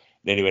father.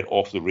 Then he went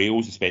off the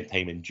rails and spent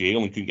time in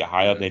jail and couldn't get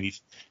hired. Then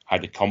he's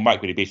had to come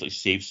back where he basically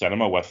saved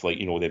cinema with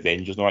the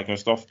Avengers and all that kind of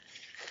stuff.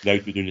 Now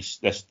he's doing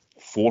this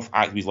 4th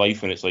act of his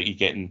life, and it's like he's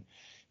getting,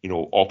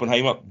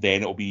 Oppenheimer.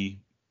 Then it'll be.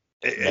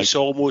 It's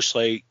almost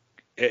like,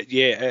 it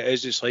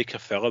is. It's like a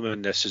film,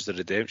 and this is the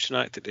redemption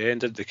act at the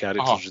end of the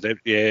character's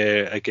redemption.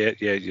 Yeah, I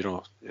get. Yeah,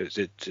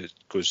 it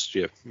goes.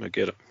 Yeah, I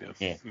get it.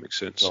 Yeah. Makes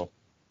sense. So,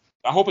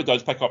 I hope it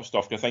does pick up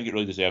stuff, because I think it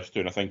really deserves to,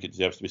 and I think it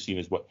deserves to be seen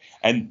as what.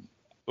 And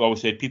I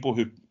always said, people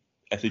who,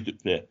 if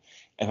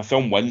a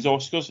film wins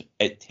Oscars,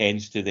 it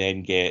tends to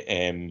then get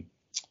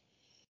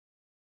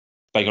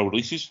bigger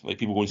releases. Like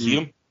people go and see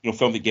them.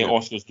 Films that get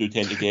Oscars do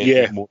tend to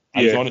get more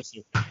eyes on it.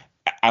 So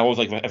I always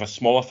like, if a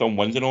smaller film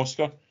wins an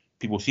Oscar,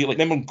 people see it. Like,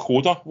 remember when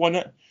Coda won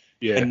it?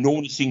 Yeah. And no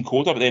one had seen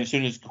Coda, but then as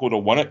soon as Coda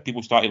won it,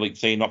 people started like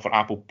signing up for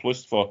Apple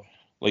Plus for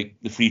like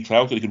the free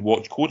trial so they could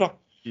watch Coda.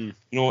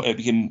 It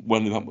became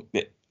one of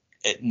the.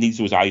 It needs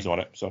those eyes on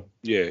it. So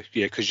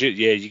because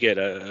you get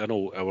it. I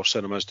know our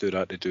cinemas do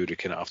that. They do the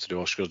kind of after the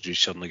Oscars, you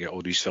suddenly get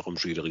all these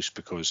films re-released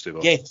because they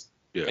were. Yes,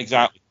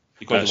 exactly.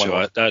 Because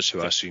that's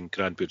who I seen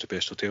Grand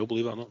Budapest Hotel,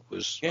 believe it or not,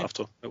 was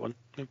after it won.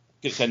 Yeah.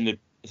 It's in the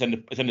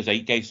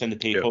zeitgeist, it's in the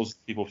papers.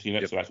 People have seen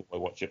it, so that's why I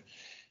watch it.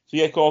 So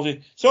yeah,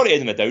 Causey. Sorry,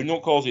 ending it down. No,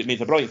 Causey. It makes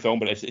a brilliant film,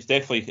 but it's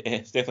definitely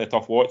a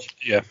tough watch.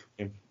 Yeah.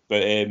 But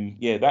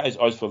that is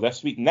us for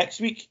this week. Next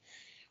week,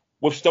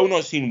 we've still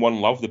not seen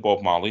One Love, the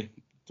Bob Marley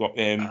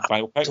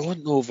biopic. I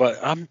don't know, but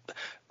I'm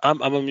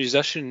a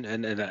musician,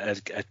 and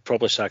I'd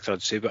probably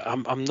I'd say, but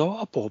I'm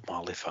not a Bob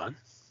Marley fan.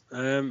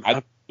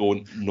 I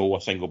don't know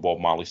a single Bob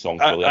Marley song.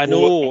 Really. I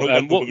know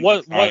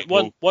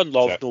One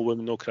Love, No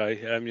Women, No Cry.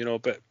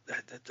 But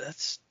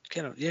that's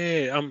kind of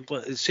I'm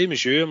the same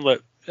as you. I'm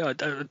like, I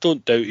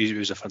don't doubt he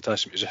was a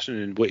fantastic musician,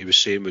 and what he was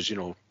saying was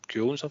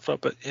cool and stuff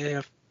like that. But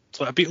it's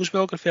like a Beatles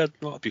biography. I'm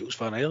not a Beatles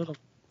fan either. I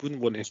wouldn't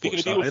want to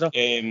watch that either.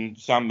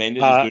 Sam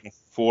Mendes is doing a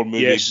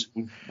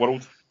 4-movie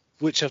world,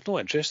 which I've no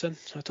interest in.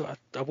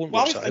 I won't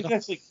watch that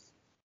either. Like,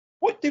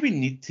 what do we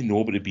need to know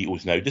about the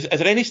Beatles now? Is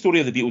there any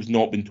story of the Beatles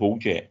not been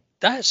told yet?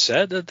 That's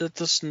it.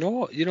 There's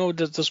not,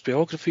 there's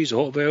biographies,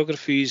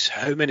 autobiographies,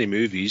 how many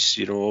movies,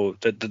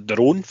 their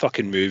own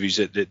fucking movies.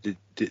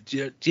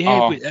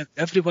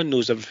 Everyone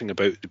knows everything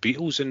about the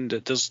Beatles, and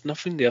there's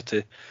nothing there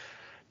to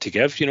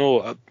give.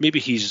 Maybe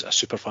he's a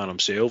super fan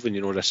himself, and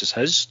this is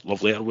his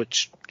love letter,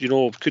 which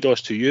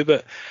kudos to you.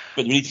 But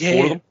we need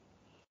 4 of them.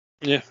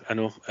 Yeah, I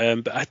know.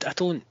 But I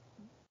don't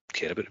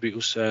care about the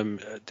Beatles.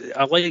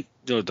 I like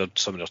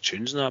some of their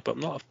tunes and that, but I'm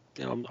not.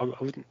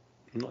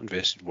 I'm not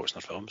invested in watching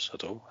their films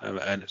at all.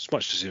 And it's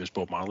much the same as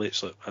Bob Marley.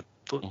 It's like I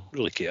don't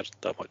really care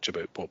that much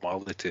about Bob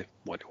Marley to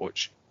want to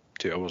watch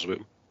 2 hours about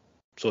him.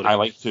 Sorry. I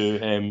like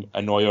to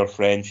annoy our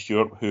friend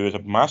Stuart, who is a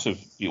massive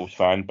Beatles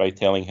fan, by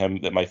telling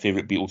him that my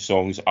favourite Beatles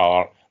songs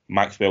are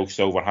Maxwell's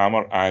Silver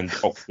Hammer and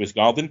Octopus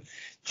Garden,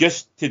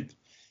 just to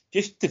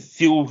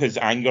feel his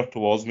anger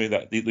towards me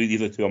that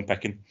these are the 2 I'm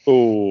picking.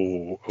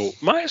 Oh,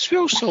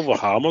 Maxwell's Silver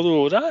Hammer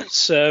though,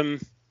 that's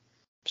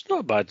It's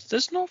not bad.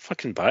 It's not a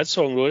fucking bad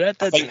song though. I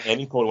think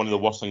Lemon probably one of the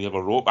worst things he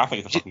ever wrote, but I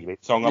think it's a fucking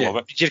great song. I love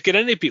it. You're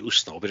getting into Beatles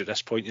snobbery at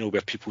this point,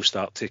 where people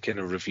start to kind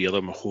of revere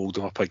them and hold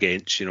them up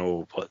against,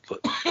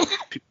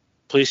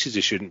 places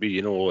they shouldn't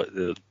be. Like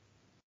the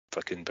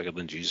fucking Bigger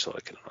Than Jesus,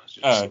 like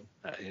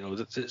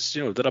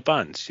they're a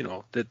band.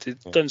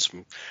 They've done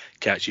some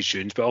catchy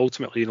tunes, but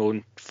ultimately,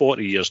 in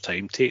 40 years'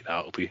 time, Take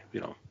That will be,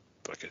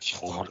 fucking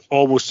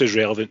almost as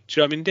relevant.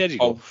 Do you know what I mean? There you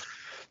go.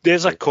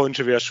 There's a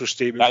controversial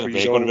statement for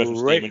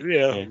you. Right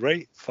there,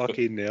 right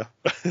fucking there.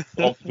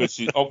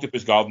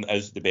 Octopus Garden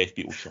is the best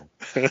Beatles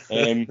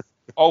song.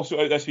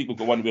 Also out this week, we've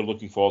got one we're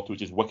looking forward to,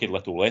 which is Wicked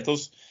Little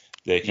Letters,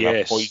 the kind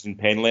of poison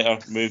pen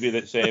letter movie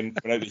that's coming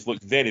out, which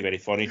looks very, very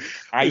funny.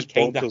 I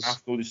kind of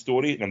half know the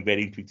story, and I'm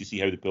very intrigued to see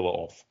how they pull it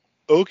off.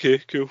 Okay,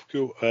 cool.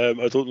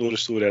 I don't know the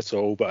story at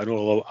all, but I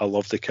know I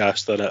love the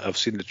cast in it. I've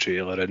seen the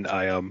trailer, and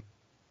I am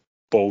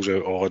balls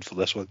out awed for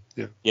this one.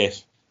 Yeah.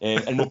 Yes.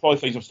 And we'll probably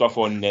find some stuff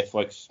on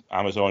Netflix,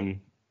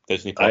 Amazon,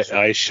 Disney Plus.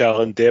 I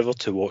shall endeavour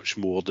to watch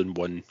more than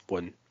one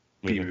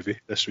B-movie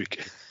this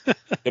week. Yeah,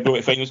 but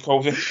what find us,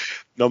 Colsey?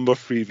 Number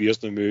 3 Beers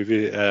the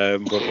Movie. We're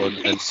on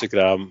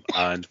Instagram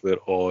and we're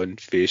on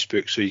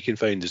Facebook, so you can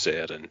find us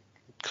there and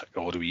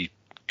all the wee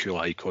cool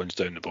icons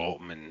down the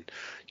bottom, and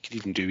you can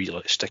even do wee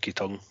sticky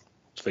tongue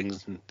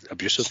things and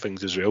abusive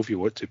things as well if you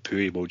want to, poo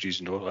emojis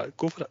and all that.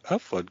 Go for it,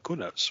 have fun, go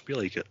nuts, we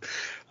like it.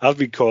 I've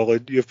been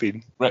Colin, you've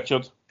been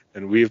Richard,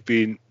 and we've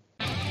been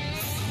 3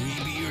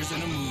 Beers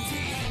and a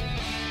Movie.